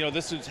 but you know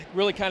this is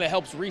really kind of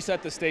helps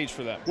reset the stage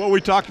for them. Well,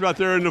 we talked about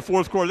there in the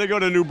fourth quarter. They go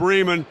to New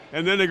Bremen,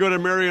 and then they go to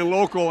Marion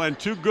Local, and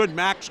two good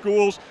MAC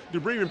schools.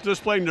 New Bremen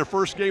just playing their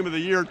first game of the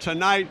year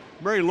tonight.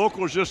 Marion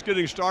Local is just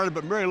getting started,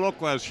 but Marion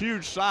Local has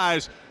huge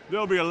size.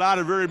 There'll be a lot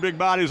of very big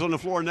bodies on the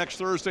floor next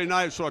Thursday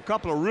night, so a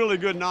couple of really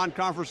good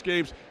non-conference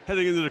games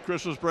heading into the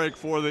Christmas break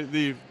for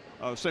the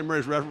St.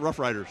 Mary's Rough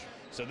Riders.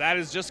 So that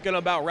is just going to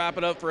about wrap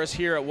it up for us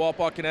here at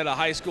Wapakoneta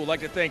High School. I'd like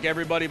to thank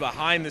everybody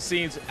behind the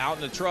scenes, out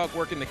in the truck,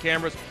 working the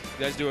cameras.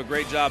 You guys do a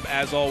great job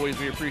as always.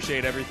 We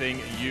appreciate everything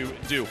you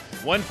do.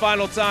 One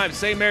final time,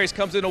 St. Mary's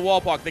comes into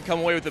Walpock. They come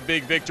away with a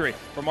big victory.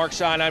 For Mark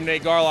Shine, I'm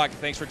Nate Garlock.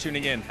 Thanks for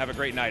tuning in. Have a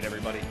great night,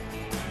 everybody.